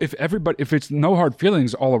 if it's no hard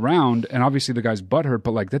feelings all around, and obviously the guy's butthurt,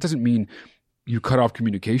 but like, that doesn't mean you cut off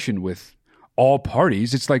communication with all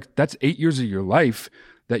parties. It's like, that's 8 years of your life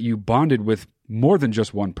that you bonded with more than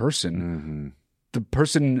just one person. The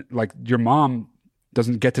person, like your mom,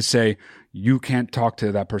 doesn't get to say, you can't talk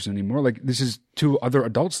to that person anymore. Like, this is 2 other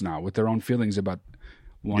adults now with their own feelings about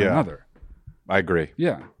one another. I agree.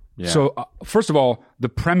 Yeah. So first of all, the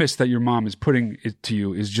premise that your mom is putting it to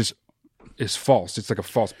you is false. It's like a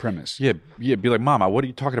false premise. Yeah. Be like, Mama, what are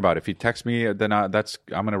you talking about? If he texts me, then I'm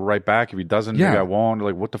going to write back. If he doesn't, maybe I won't.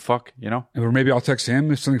 Like, what the fuck, Or maybe I'll text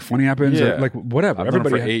him if something funny happens. Or like, whatever. I've known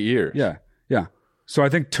him for 8 years. Yeah. Yeah. So I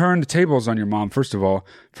think turn the tables on your mom, first of all,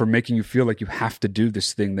 for making you feel like you have to do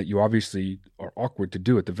this thing that you obviously are awkward to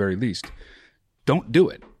do at the very least. Don't do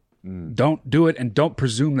it. Don't do it, and don't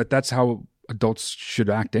presume that that's how adults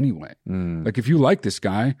should act anyway. Like, if you like this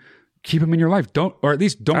guy, keep him in your life. Don't cut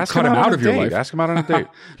him out of your life. Ask him out on a date.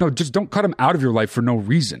 No, just don't cut him out of your life for no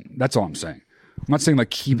reason. That's all I'm saying. I'm not saying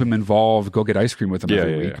like keep him involved, go get ice cream with him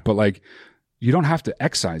every week, but like, you don't have to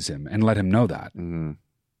excise him and let him know that.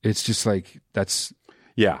 It's just like, that's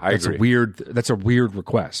agree. That's a weird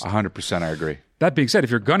request. 100% I agree. That being said,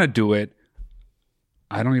 if you're gonna do it,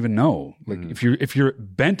 I don't even know. Like, if you're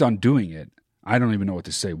bent on doing it, I don't even know what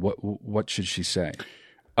to say. What should she say?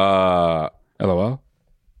 LOL.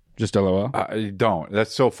 Just LOL. Don't.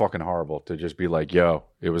 That's so fucking horrible to just be like, yo,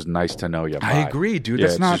 it was nice to know you. Bye. I agree, dude. Yeah,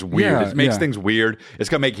 That's it's not just weird. Yeah, it makes things weird. It's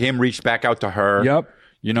going to make him reach back out to her. Yep.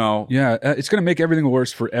 You know? Yeah, it's going to make everything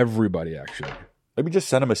worse for everybody, actually. Maybe just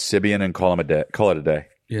send him a Sibian and call it a day.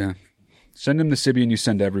 Yeah. Send him the Sibian you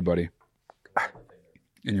send to everybody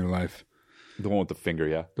in your life. The one with the finger,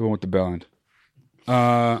 yeah. The one with the bell end.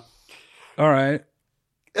 All right.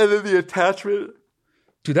 And then the attachment.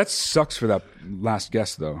 Dude, that sucks for that last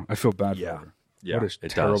guest, though. I feel bad for her. Yeah, what a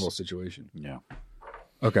terrible situation. Yeah.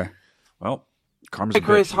 Okay. Well, karma's Hey a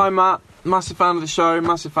Chris, bitch. hi Matt. Massive fan of the show,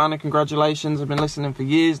 massive fan of congratulations. I've been listening for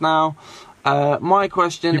years now. My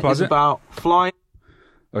question is about flying.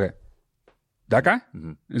 Okay. That guy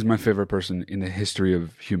is my favorite person in the history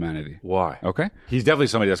of humanity. Why? Okay. He's definitely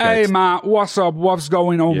somebody that's going Hey, Matt, what's up? What's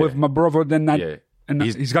going on with my brother? Then that. Yeah. And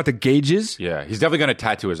he's got the gauges. Yeah, he's definitely going to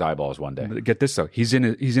tattoo his eyeballs one day. Get this though, he's in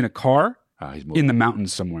a car He's moving. in the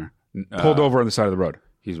mountains somewhere, pulled over on the side of the road.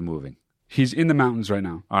 He's moving. He's in the mountains right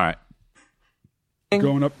now. All right.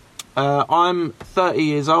 Going up. I'm 30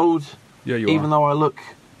 years old. Yeah, you even are. though I look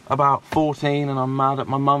about 14 and I'm mad at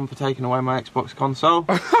my mum for taking away my Xbox console.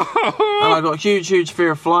 And I got a huge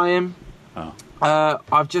fear of flying.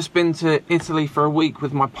 I've just been to Italy for a week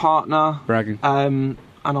with my partner. Bragging.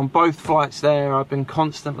 And on both flights there, I've been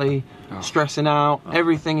constantly stressing out.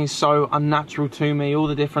 Everything is so unnatural to me. All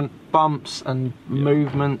the different bumps and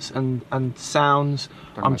movements and sounds.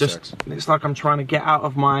 It's like I'm trying to get out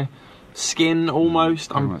of my skin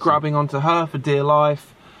almost. I'm grabbing onto her for dear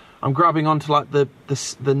life. I'm grabbing onto like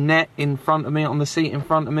the net in front of me, on the seat in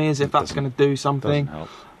front of me, as if that's going to do something.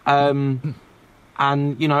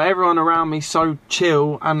 And, you know, everyone around me so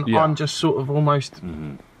chill, and I'm just sort of almost...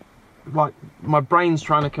 like my brain's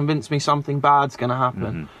trying to convince me something bad's going to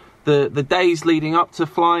happen. The days leading up to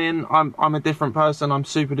flying, I'm a different person. I'm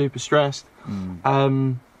super duper stressed.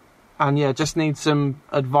 And yeah, just need some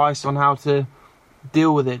advice on how to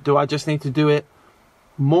deal with it. Do I just need to do it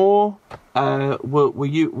more? Were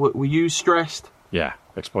you stressed? Yeah,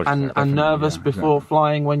 exposure and nervous before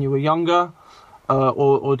flying when you were younger,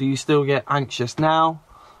 or do you still get anxious now?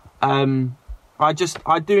 I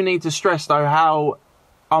do need to stress though how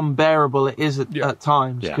unbearable it is at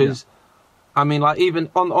times, because I mean, like, even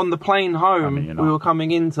on the plane home, we were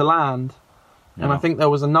coming into land, and I think there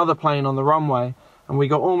was another plane on the runway, and we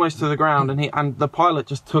got almost to the ground, and the pilot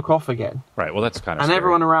just took off again. Right. Well, that's kind of. And scary.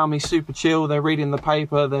 everyone around me super chill. They're reading the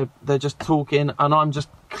paper. They're just talking, and I'm just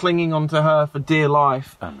clinging onto her for dear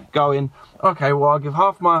life, going, okay, well, I'll give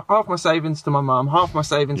half my savings to my mum, half my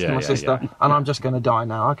savings to my sister, and I'm just going to die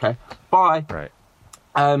now. Okay, bye. Right.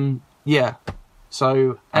 Yeah.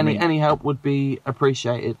 So any help would be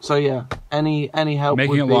appreciated. So yeah, any help.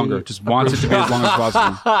 Making would it longer. Just wants it to be as long as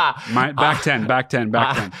possible. Back 10.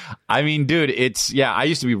 I mean, dude, I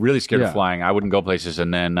used to be really scared of flying. I wouldn't go places,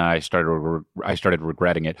 and then I started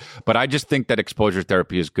regretting it. But I just think that exposure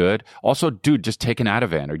therapy is good. Also, dude, just take an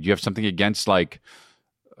Ativan. Or do you have something against, like,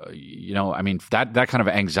 I mean, that kind of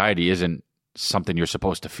anxiety isn't something you're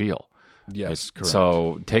supposed to feel. Yes, correct.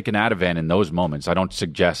 So take an Ativan in those moments. I don't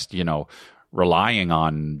suggest, relying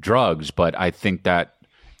on drugs, but I think that,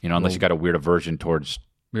 unless you got a weird aversion towards...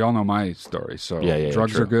 We all know my story, so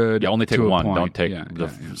drugs true. are good. Yeah, only take one. Don't take Yeah.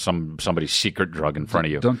 somebody's secret drug in front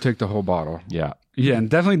of you. Don't take the whole bottle. Yeah. Yeah, and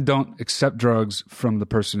definitely don't accept drugs from the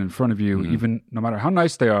person in front of you, even no matter how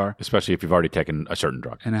nice they are. Especially if you've already taken a certain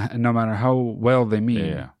drug. And no matter how well they mean,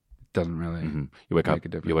 it doesn't really You wake make a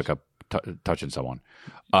difference. You wake up touching someone.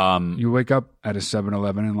 You wake up at a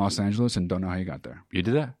 7-Eleven in Los Angeles and don't know how you got there, You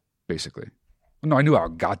did that? basically. No, I knew how I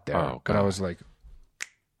got there, but I was like,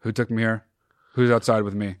 who took me here? Who's outside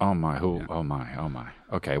with me? Oh my! Who? Yeah. Oh my!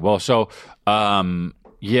 Okay. Well, so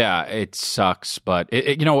it sucks, but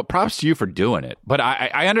props to you for doing it. But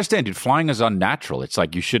I understand, dude. Flying is unnatural. It's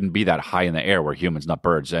like you shouldn't be that high in the air. We're humans, not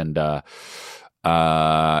birds. And but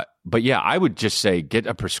yeah, I would just say get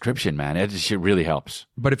a prescription, man. It really helps.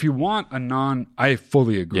 But if you want I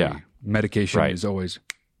fully agree. Yeah. Medication is always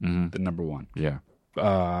the number one. Yeah.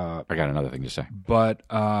 I got another thing to say. But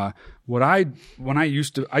I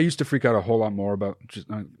used to freak out a whole lot more about, just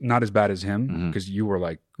not as bad as him, because you were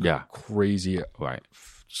like crazy,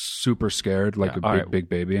 super scared, like a big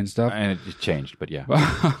baby and stuff. And it changed, but yeah.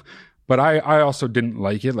 But I also didn't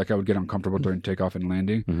like it. Like, I would get uncomfortable during takeoff and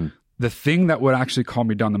landing. The thing that would actually calm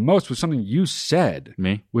me down the most was something you said.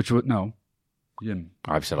 Me? Which would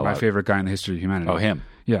I've said a lot. My favorite guy in the history of humanity. Oh, him?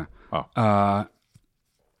 Yeah. Oh.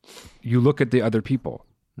 You look at the other people,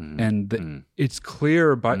 and it's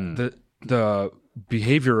clear by the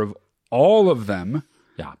behavior of all of them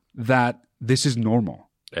that this is normal.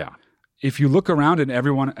 Yeah. if you look around and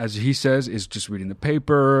everyone, as he says, is just reading the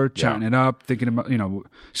paper, chatting it up, thinking about,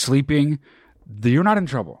 sleeping, you're not in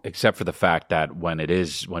trouble. Except for the fact that when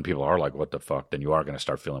people are like, what the fuck, then you are going to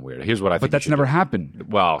start feeling weird. Here's what I think. But that's never happened.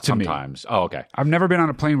 Well, to me. sometimes. Oh, okay. I've never been on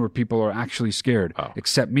a plane where people are actually scared,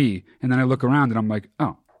 except me. And then I look around and I'm like,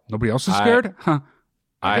 oh, nobody else is scared?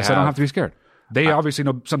 I guess I don't have to be scared. They obviously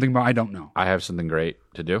know something, but I don't know. I have something great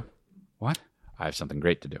to do. What? I have something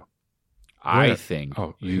great to do. I think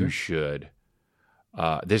you should.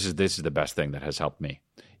 This is the best thing that has helped me.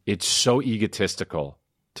 It's so egotistical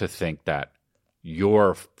to think that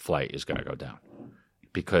your flight is going to go down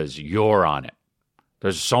because you're on it.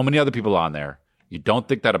 There's so many other people on there. You don't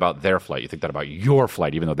think that about their flight. You think that about your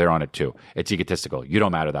flight, even though they're on it too. It's egotistical. You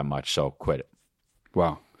don't matter that much, so quit it.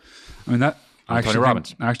 Wow. I mean, Tony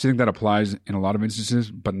Robbins. I actually think that applies in a lot of instances,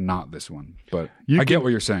 but not this one. But I get what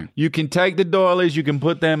you're saying. You can take the doilies. You can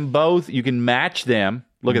put them both. You can match them.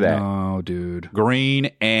 Look at that. Oh, dude. Green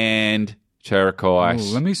and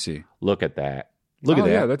turquoise. Let me see. Look at that. Look at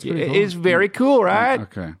that. Yeah, that's pretty cool. It's very cool, right?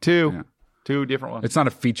 Okay. Two different ones. It's not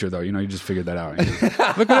a feature, though. You just figured that out.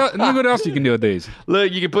 Look what else you can do with these.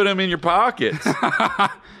 Look, you can put them in your pockets. Okay.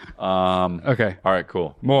 All right,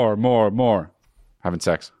 cool. More. Having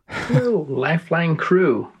sex. Hello, Lifeline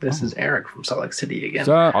crew. This is Eric from Salt Lake City again.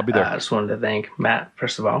 I'll be there. I just wanted to thank Matt,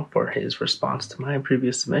 first of all, for his response to my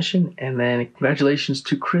previous submission. And then congratulations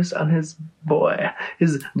to Chris on his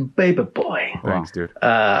baby boy. Thanks, dude.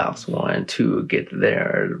 I also wanted to get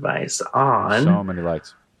their advice on so many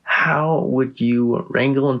likes. How would you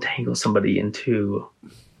wrangle and tangle somebody into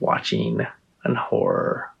watching a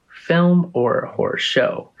horror film or a horror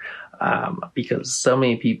show? Because so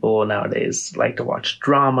many people nowadays like to watch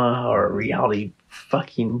drama or reality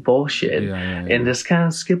fucking bullshit and just kind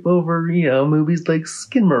of skip over, movies like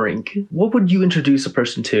Skinamarink. What would you introduce a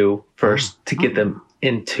person to first to get them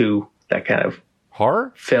into that kind of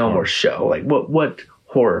horror film or show? Like what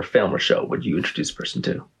horror film or show would you introduce a person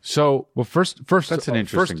to? So, first, that's an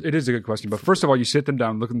interesting. It is a good question, but first of all, you sit them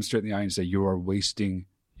down, look them straight in the eye, and say, "You are wasting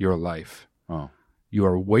your life. You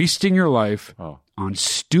are wasting your life on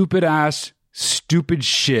stupid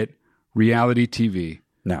shit reality TV."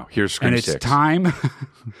 Now, here's Scream 6.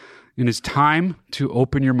 And it's time to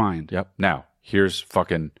open your mind. Yep. Now, here's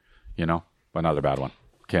fucking, another bad one.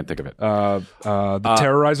 Can't think of it. The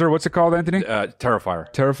Terrorizer. What's it called, Anthony?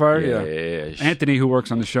 Terrifier. Terrifier. Yeah. Anthony, who works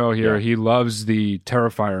on the show here, he loves the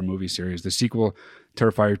Terrifier movie series. The sequel,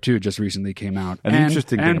 Terrifier 2, just recently came out. And the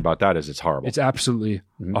interesting thing about that is it's horrible. It's absolutely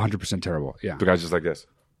 100% terrible. Yeah. The guy's just like this.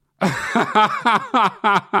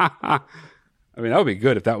 I mean, that would be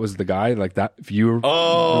good if that was the guy, like that. If you were,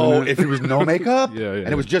 if it was no makeup, and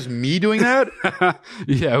it was just me doing that,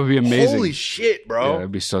 yeah, it would be amazing. Holy shit, bro! Yeah,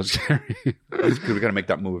 it'd be so scary. It's good. We gotta make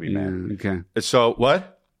that movie, man. Okay. So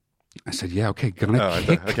what? I said, yeah, okay. Gonna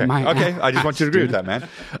kick my okay. ass, I just want you to agree with that, man.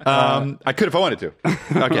 I could if I wanted to.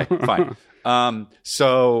 Okay, fine.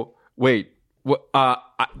 So wait. What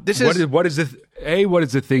is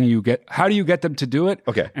the thing you get? How do you get them to do it?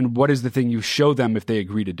 Okay. And what is the thing you show them if they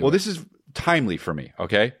agree to do it? Well, this is timely for me,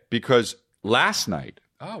 okay? Because last night.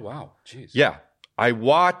 Oh wow, jeez. Yeah, I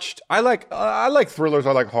watched. I like thrillers.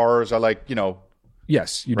 I like horrors. I like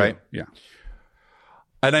Yes, you do. Right? Yeah.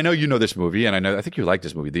 And I know you know this movie, and I think you like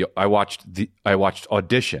this movie. I watched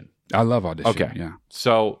Audition. I love Audition. Okay. Yeah.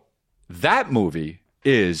 So that movie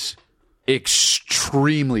is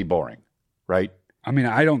extremely boring. Right? I mean,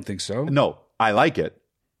 I don't think so. No, I like it,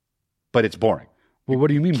 but it's boring. Well, what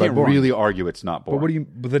do you mean by boring? Can't really argue it's not boring.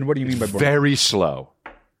 But then what do you mean by boring? Very slow.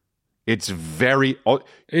 It's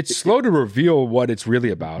slow to reveal what it's really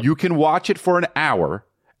about. You can watch it for an hour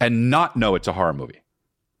and not know it's a horror movie.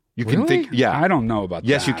 You can think, I don't know about that.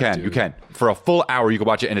 Yes, you can. Dude. You can. For a full hour, you can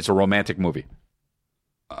watch it, and it's a romantic movie.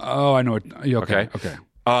 Oh, I know it. Okay.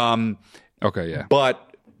 Okay. Yeah.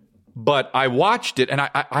 But I watched it, and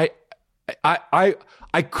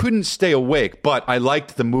I couldn't stay awake, but I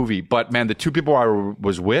liked the movie. But man, the two people I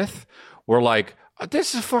was with were like,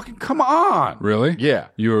 "This is fucking come on!" Really? Yeah.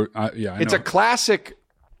 It's a classic.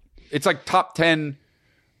 It's like top 10.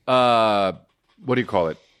 What do you call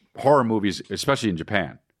it? Horror movies, especially in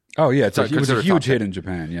Japan. Oh yeah, it was a huge hit in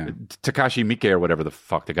Japan. Yeah, Takashi Miike or whatever the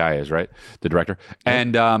fuck the guy is, right? The director,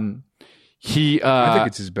 and he. I think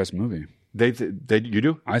it's his best movie. You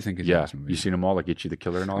do? I think it's his best movie. You seen them all, like Ichi the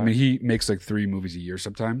Killer and all that? I mean, he makes like 3 movies a year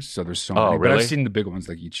sometimes, so there's so many. Really? But I've seen the big ones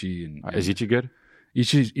like Ichi and is Ichi good?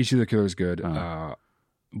 Ichi the Killer is good.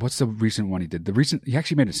 What's the recent one he did? He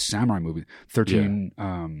actually made a samurai movie, 13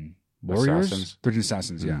 Warriors, Assassins? 13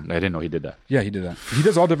 Assassins. Yeah, I didn't know he did that. Yeah, he did that. He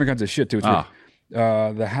does all different kinds of shit too. It's weird.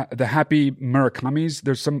 The Happy Murakamis.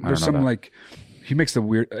 There's some like He makes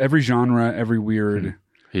every genre, every weird.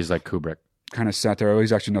 He's like Kubrick. Kind of satire.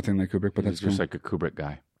 He's actually nothing like Kubrick, but he's just like a Kubrick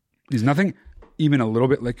guy. He's nothing even a little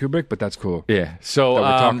bit like Kubrick, but that's cool. Yeah. So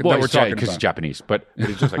we're talking because he's Japanese, but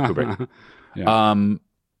he's just like Kubrick.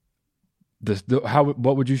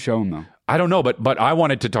 What would you show him though? I don't know, but I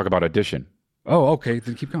wanted to talk about Audition. Oh, okay.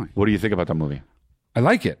 Then keep going. What do you think about that movie? I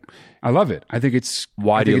like it. I love it. I think it's.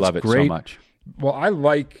 Why do you love it so much? Well, I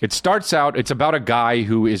like. It starts out. It's about a guy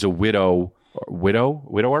who is a widower.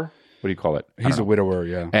 What do you call it? He's a widower,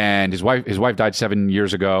 yeah. And his wife died 7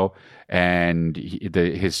 years ago, and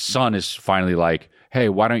his son is finally like, "Hey,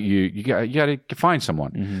 why don't you got to find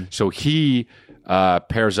someone?" Mm-hmm. So he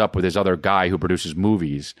pairs up with this other guy who produces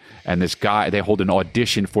movies, and they hold an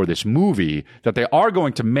audition for this movie that they are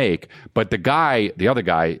going to make, but the other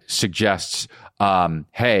guy suggests,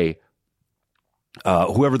 "Hey,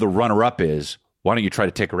 whoever the runner-up is, why don't you try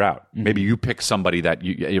to take her out? Mm-hmm. Maybe you pick somebody that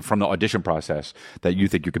you from the audition process that you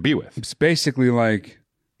think you could be with." It's basically like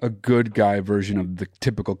a good guy version of the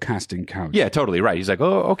typical casting couch. Yeah, totally right. He's like,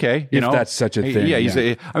 "Oh, okay, if that's such a thing." Yeah,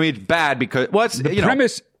 it's bad because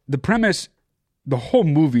the premise, the whole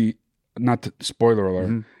movie, not to, spoiler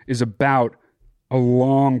alert, is about a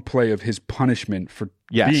long play of his punishment for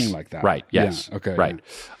being like that. Right. Yes. Yeah, okay. Right.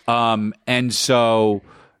 Yeah. And so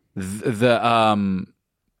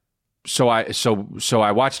So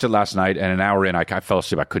I watched it last night, and an hour in, I fell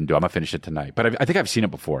asleep. I couldn't do it. I'm gonna finish it tonight. But I think I've seen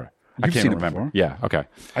it before. I can't remember. Before? Yeah. Okay.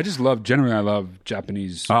 I just love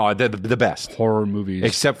Japanese. Oh, the best horror movies.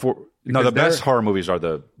 Except for the best horror movies are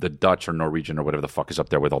the Dutch or Norwegian or whatever the fuck is up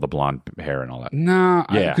there with all the blonde hair and all that. Nah,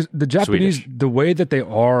 because the Japanese, Swedish. The way that they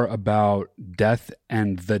are about death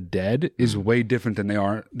and the dead is way different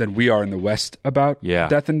than we are in the West about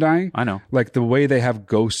death and dying. I know. Like the way they have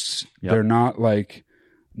ghosts, they're not like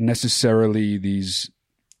necessarily these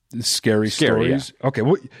scary stories. Yeah. Okay,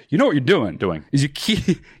 well, you know what you're doing is you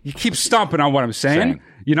keep stomping on what I'm saying.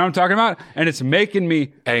 You know what I'm talking about? And it's making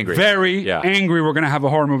me angry. Very angry. We're going to have a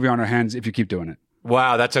horror movie on our hands if you keep doing it.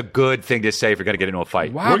 Wow, that's a good thing to say if you're going to get into a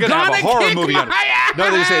fight. Wow, we're going to have a horror movie on our hands.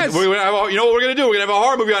 No, they say, you know what we're going to do? We're going to have a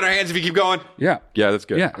horror movie on our hands if you keep going. Yeah. Yeah, that's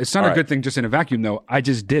good. Yeah, it's not a good thing just in a vacuum, though. I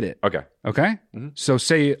just did it. Okay? Mm-hmm. So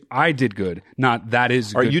say I did good, not that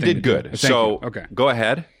is good. You did good. So go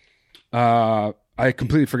ahead. I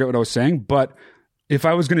completely forget what I was saying, but if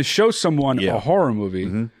I was going to show someone a horror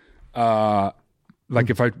movie,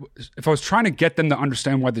 like if I was trying to get them to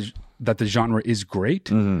understand why that the genre is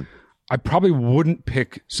great, I probably wouldn't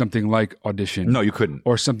pick something like Audition. No, you couldn't.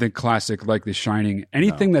 Or something classic like The Shining.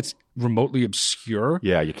 Anything that's remotely obscure.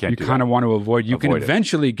 Yeah, you can't. You kind of want to avoid. You can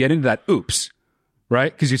eventually get into that. Oops,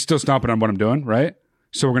 right? Because you're still stomping on what I'm doing, right?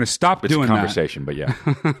 So we're going to stop doing that. It's a conversation, but yeah.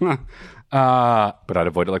 But I'd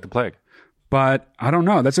avoid it like the plague. But I don't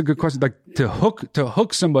know. That's a good question. Like to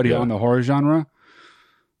hook somebody on the horror genre,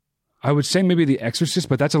 I would say maybe The Exorcist,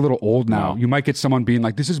 but that's a little old now. No. You might get someone being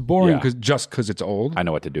like, "This is boring," because it's old. I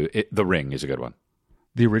know what to do. The Ring is a good one.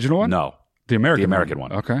 The original one? No. The American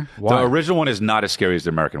one. Okay. Why? The original one is not as scary as the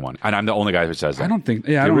American one. And I'm the only guy who says that. I don't think...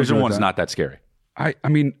 Yeah, the original one's not that scary. I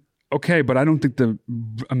mean, okay, but I don't think the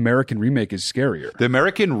American remake is scarier. The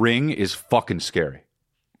American Ring is fucking scary.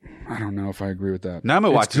 I don't know if I agree with that. Now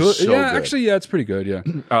I'm watching it. So good. Actually, it's pretty good, yeah.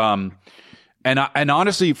 And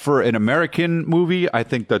honestly, for an American movie, I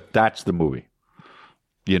think that's the movie.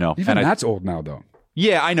 You know? Even that's old now, though.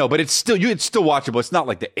 Yeah, I know, but it's still watchable. It's not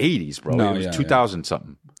like the 80s, bro. No, it was 2000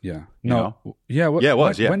 something. Yeah. No. Yeah, it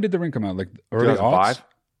was. When did The Ring come out? Like early 2005?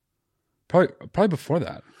 Probably before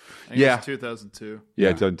that. I think it was 2002.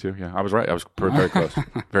 Yeah, 2002. Yeah, I was right. I was very close.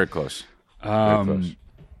 Very close. Very close.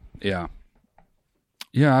 Yeah.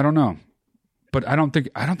 Yeah, I don't know. But I don't think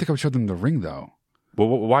I would show them The Ring, though. Well,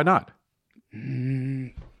 why not? I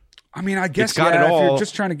mean, I guess if you're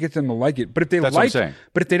just trying to get them to like it. But if they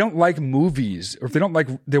if they don't like movies, or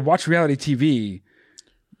if they watch reality TV,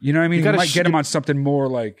 you know what I mean? You might get them on something more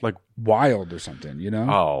like wild or something, you know?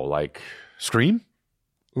 Oh, like Scream?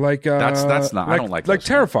 Like that's not. I don't like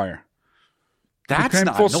Terrifier. That's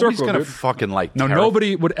not. Nobody's gonna fucking like. No,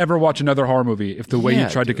 nobody would ever watch another horror movie if the way you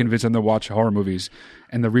tried to convince them to watch horror movies,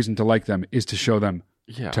 and the reason to like them is to show them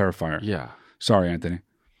Terrifier. Yeah. Sorry, Anthony.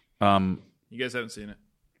 You guys haven't seen it.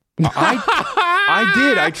 I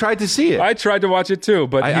did. I tried to see it. I tried to watch it too,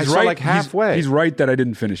 but I saw like halfway. He's right that I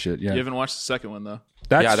didn't finish it. Yeah. You haven't watched the second one though.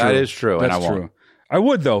 That's true. That is true. That's and I true. won't. I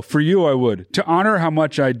would though. For you, I would. To honor how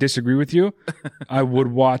much I disagree with you, I would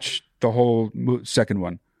watch the whole second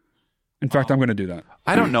one. In fact, I'm going to do that.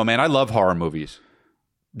 I don't know, man. I love horror movies.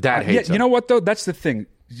 Dad hates them. You know what though? That's the thing.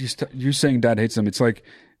 You saying Dad hates them. It's like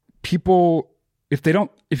people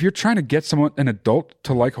if you're trying to get an adult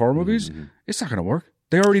to like horror movies, it's not going to work.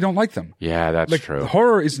 they already don't like them. Yeah, that's true.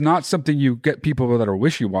 Horror is not something you get people that are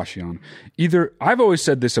wishy-washy on. Either, I've always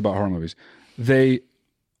said this about horror movies. They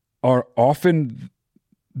are often,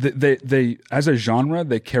 they as a genre,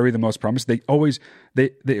 they carry the most promise.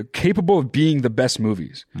 They're capable of being the best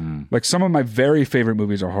movies. Like some of my very favorite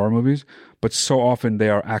movies are horror movies, but so often they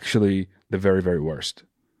are actually the very, very worst.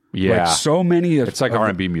 Yeah. Like so many of, it's like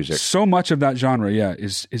R&B music. So much of that genre,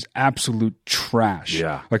 is absolute trash.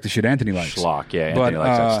 Yeah. Like the shit Anthony likes. Schlock, yeah. Anthony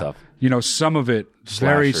likes that stuff. You know, some of it,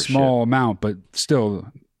 very Slasher small amount, but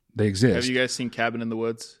still, they exist. Have you guys seen Cabin in the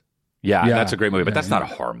Woods? Yeah, that's a great movie, but that's not a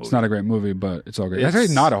horror movie. It's not a great movie, but it's all great. That's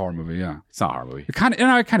actually not a horror movie, yeah. It's not a horror movie. It kind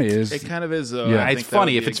of is. It kind of is, though. Yeah, it's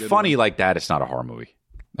funny. If it's funny like that, it's not a horror movie.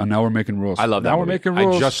 Oh, now we're making rules. I love that Now movie. we're making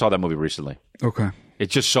rules. I just saw that movie recently. Okay.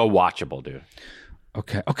 It's just so watchable, dude.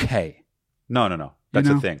 Okay. No. That's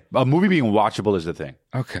the thing. A movie being watchable is the thing.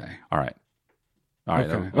 Okay. All right.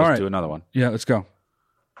 Okay. Let's do another one. Yeah, let's go.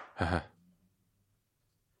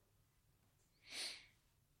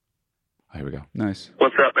 Here we go. Nice.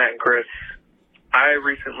 What's up, Matt and Chris? I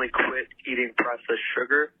recently quit eating processed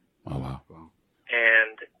sugar. Oh, wow.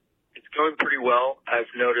 And it's going pretty well. I've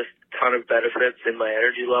noticed a ton of benefits in my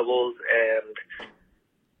energy levels, and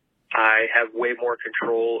I have way more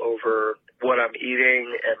control over what I'm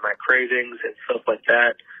eating and my cravings and stuff like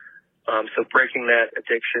that. So breaking that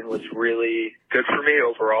addiction was really good for me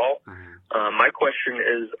overall. My question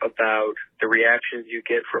is about the reactions you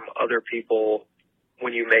get from other people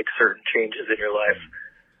when you make certain changes in your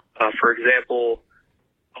life. For example,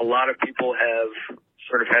 a lot of people have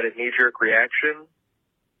sort of had a knee-jerk reaction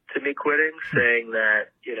to me quitting, saying that,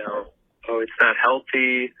 oh, it's not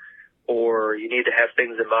healthy, or you need to have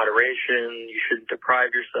things in moderation, you shouldn't deprive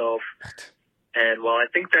yourself. And while I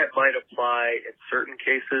think that might apply in certain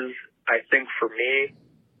cases, I think for me,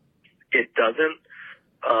 it doesn't.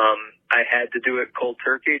 I had to do it cold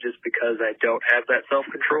turkey just because I don't have that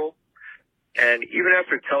self-control. And even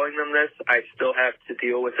after telling them this, I still have to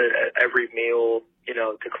deal with it at every meal,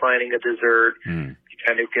 declining a dessert. You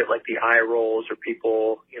kind of get like the eye rolls or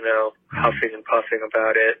people, huffing and puffing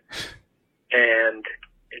about it. And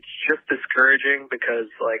it's just discouraging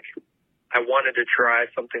because like I wanted to try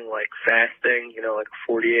something like fasting, like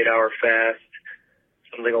a 48-hour fast,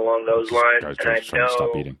 something along those lines. And I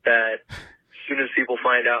know that as soon as people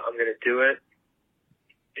find out I'm going to do it,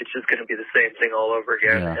 it's just going to be the same thing all over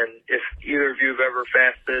again. Yeah. And if either of you have ever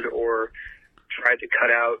fasted or tried to cut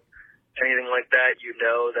out anything like that, you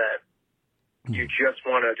know that you just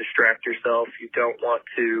want to distract yourself. You don't want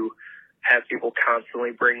to have people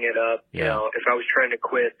constantly bring it up. Yeah. If I was trying to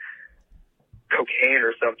quit cocaine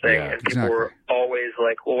or something and people were always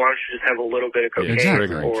like, well, why don't you just have a little bit of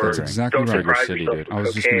cocaine? Or that's exactly don't right. surprise yourself with I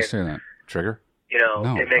was cocaine. just going to say that. Trigger?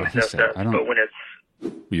 No, it makes no sense. But when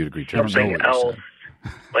it's you'd agree, something else,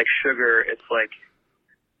 like sugar, it's like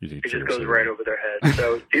it just goes right over their head.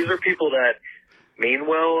 So these are people that mean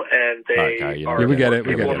well, and they are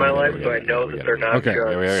people in my life, so I know that they're not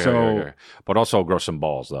just... But also grow some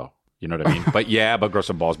balls, though. You know what I mean? But grow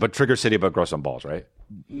some balls. But Trigger City, but grow some balls, right?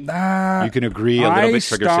 You can agree a little bit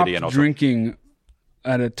Trigger City and also... drinking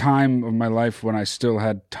at a time of my life when I still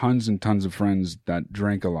had tons and tons of friends that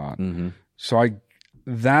drank a lot. So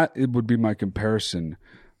it would be my comparison.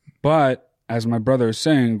 But as my brother is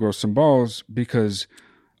saying, grow some balls, because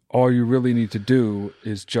all you really need to do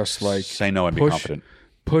is just like say no and be confident.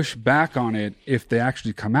 Push back on it if they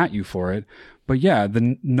actually come at you for it. But yeah,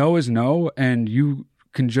 the no is no, and you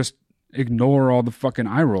can just ignore all the fucking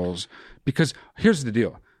eye rolls, because here's the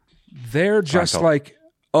deal. They're just like,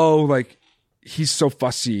 oh, like he's so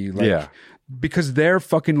fussy. Like, because they're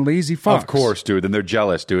fucking lazy fucks. Of course, dude. And they're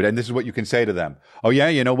jealous, dude. And this is what you can say to them. Oh, yeah,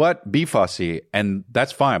 you know what? Be fussy. And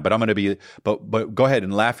that's fine. But I'm going to be, but go ahead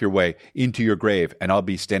and laugh your way into your grave. And I'll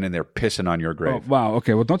be standing there pissing on your grave. Oh, wow.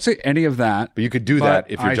 Okay. Well, don't say any of that. But you could do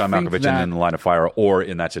that if you're John Malkovich and in the line of fire or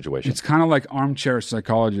in that situation. It's kind of like armchair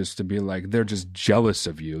psychologists to be like, they're just jealous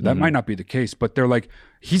of you. That might not be the case, but they're like,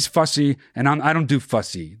 he's fussy and I don't do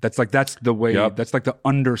fussy. That's the way, that's like the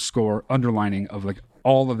underlining of like,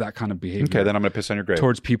 all of that kind of behavior. Okay, then I'm going to piss on your grave.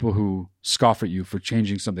 Towards people who scoff at you for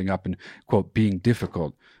changing something up and, quote, being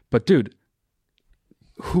difficult. But, dude,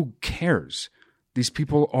 who cares? These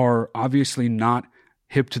people are obviously not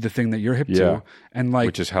hip to the thing that you're hip to. And, like,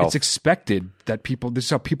 which is health. It's expected that this is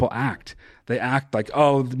how people act. They act like,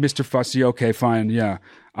 oh, Mr. Fussy, okay, fine, yeah.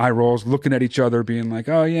 Eye rolls, looking at each other, being like,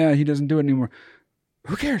 oh, yeah, he doesn't do it anymore.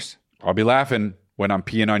 Who cares? I'll be laughing when I'm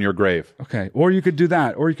peeing on your grave. Okay. Or you could do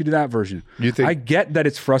that. Or you could do that version. You think? I get that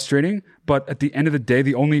it's frustrating, but at the end of the day,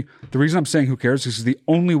 the reason I'm saying who cares is the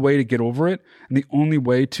only way to get over it, and the only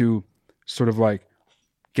way to sort of like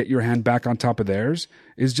get your hand back on top of theirs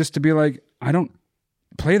is just to be like, I don't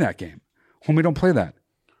play that game. Homie, don't play that.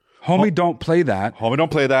 Homie, don't play that. Homie,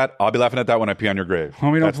 don't play that. I'll be laughing at that when I pee on your grave.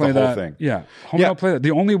 Homie, don't That's play the whole that. thing. Yeah. Homie, don't play that.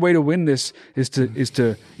 The only way to win this is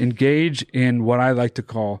to engage in what I like to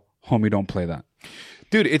call homie, don't play that.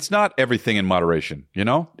 Dude, it's not everything in moderation, you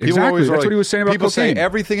know? Exactly. That's what he was saying about people cocaine. Say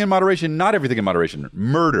everything in moderation, not everything in moderation.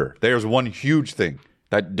 Murder. There's one huge thing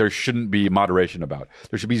that there shouldn't be moderation about.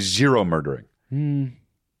 There should be zero murdering.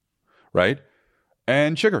 Right?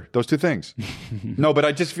 And sugar. Those two things. No, but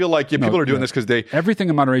I just feel like people are doing this because they... Everything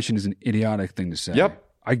in moderation is an idiotic thing to say. Yep.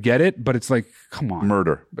 I get it, but it's like, come on.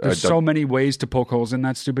 Murder. There's so many ways to poke holes in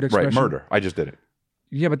that stupid expression. Right, murder. I just did it.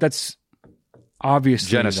 Yeah, but that's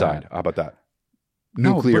obviously... Genocide. How about that?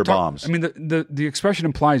 Nuclear bombs. I mean, the expression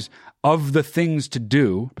implies of the things to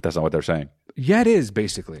do. But that's not what they're saying. Yeah, it is,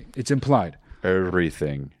 basically. It's implied.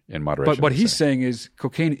 Everything in moderation. But what he's saying is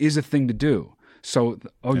cocaine is a thing to do. So,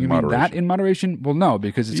 you mean that in moderation? Well, no,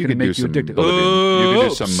 because it's going to make you addicted. You can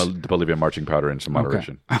do some Bolivian marching powder in some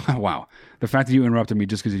moderation. Okay. Wow. The fact that you interrupted me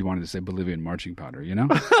just because you wanted to say Bolivian marching powder, you know?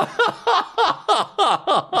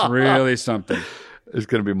 It's really something. It's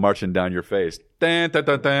going to be marching down your face.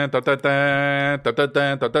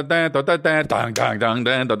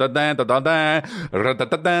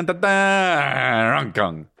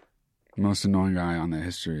 Most annoying guy in the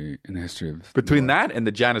history of... Between that and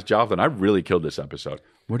the Janis Joplin, I really killed this episode.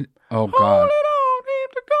 What? Oh, God.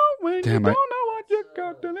 Damn, don't know what you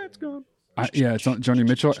got till it's gone. Yeah, it's on Joni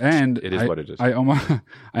Mitchell, and it is what it is. I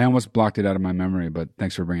almost blocked it out of my memory, but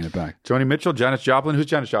thanks for bringing it back. Joni Mitchell, Janis Joplin. Who's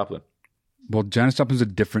Janis Joplin? Well, Janis Joplin's a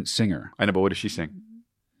different singer. I know, but what does she sing?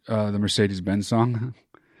 The Mercedes-Benz song.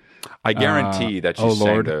 I guarantee that she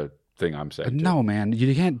sang the thing I'm saying. No, man,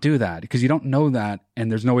 you can't do that because you don't know that,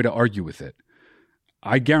 and there's no way to argue with it.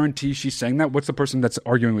 I guarantee she sang that. What's the person that's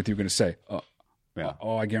arguing with you going to say?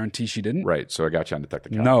 I guarantee she didn't. Right, so I got you on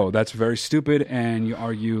Detective Cal. No, that's very stupid, and you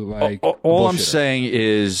argue like all I'm saying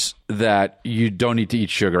is that you don't need to eat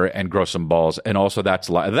sugar and grow some balls, and also that's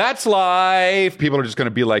life. That's life. People are just going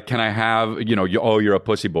to be like, "Can I have?" You're a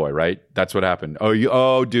pussy boy, right? That's what happened.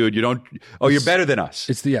 Dude, you don't. You're better than us.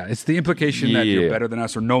 It's the implication that you're better than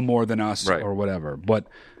us or no more than us or whatever. But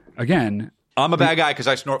again, I'm a bad guy because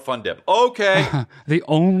I snort Fun Dip. Okay. The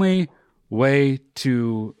only way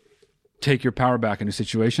to take your power back in a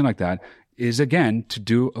situation like that is, again, to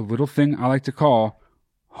do a little thing I like to call,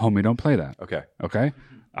 homie, don't play that. Okay?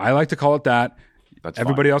 I like to call it that.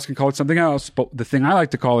 Everybody else can call it something else, but the thing I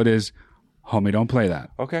like to call it is, homie, don't play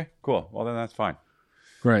that. Okay, cool. Well, then that's fine.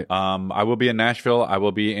 Great. I will be in Nashville. I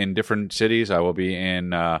will be in different cities. I will be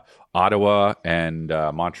in Ottawa and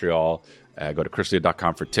Montreal. Go to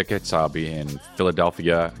chrislea.com for tickets. I'll be in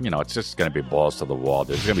Philadelphia. It's just going to be balls to the wall.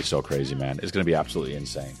 It's going to be so crazy, man. It's going to be absolutely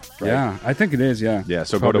insane. Right? Yeah, I think it is, yeah. Yeah,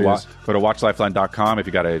 so go to watchlifeline.com if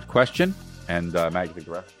you got a question. And Matt, you think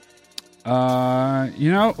the rest?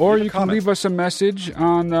 Or you can leave us a message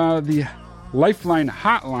on the Lifeline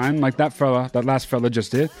hotline like that last fella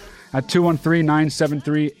just did, at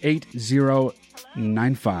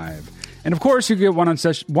 213-973-8095. And of course, you get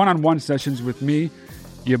one-on-one sessions with me,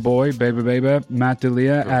 your boy, baby, Matt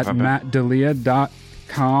D'Elia at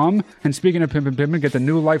mattdelia.com. And speaking of pimpin', get the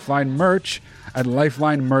new Lifeline merch at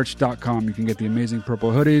lifelinemerch.com. You can get the amazing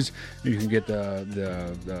purple hoodies. You can get the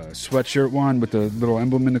sweatshirt one with the little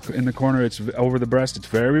emblem in the corner. It's over the breast. It's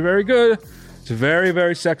very, very good. It's very,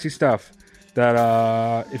 very sexy stuff.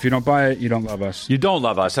 That if you don't buy it, you don't love us. You don't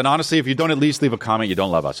love us. And honestly, if you don't at least leave a comment, you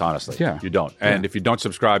don't love us, honestly. Yeah. You don't. And if you don't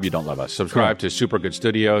subscribe, you don't love us. Subscribe to Super Good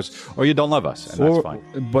Studios, or you don't love us, and that's fine.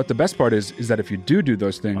 But the best part is that if you do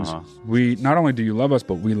those things, we not only do you love us,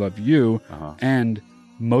 but we love you. And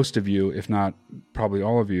most of you, if not probably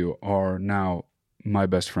all of you, are now my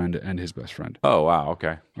best friend and his best friend. Oh, wow.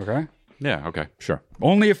 Okay. Okay? Yeah, okay. Sure.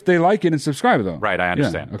 Only if they like it and subscribe, though. Right, I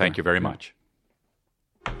understand. Thank you very much.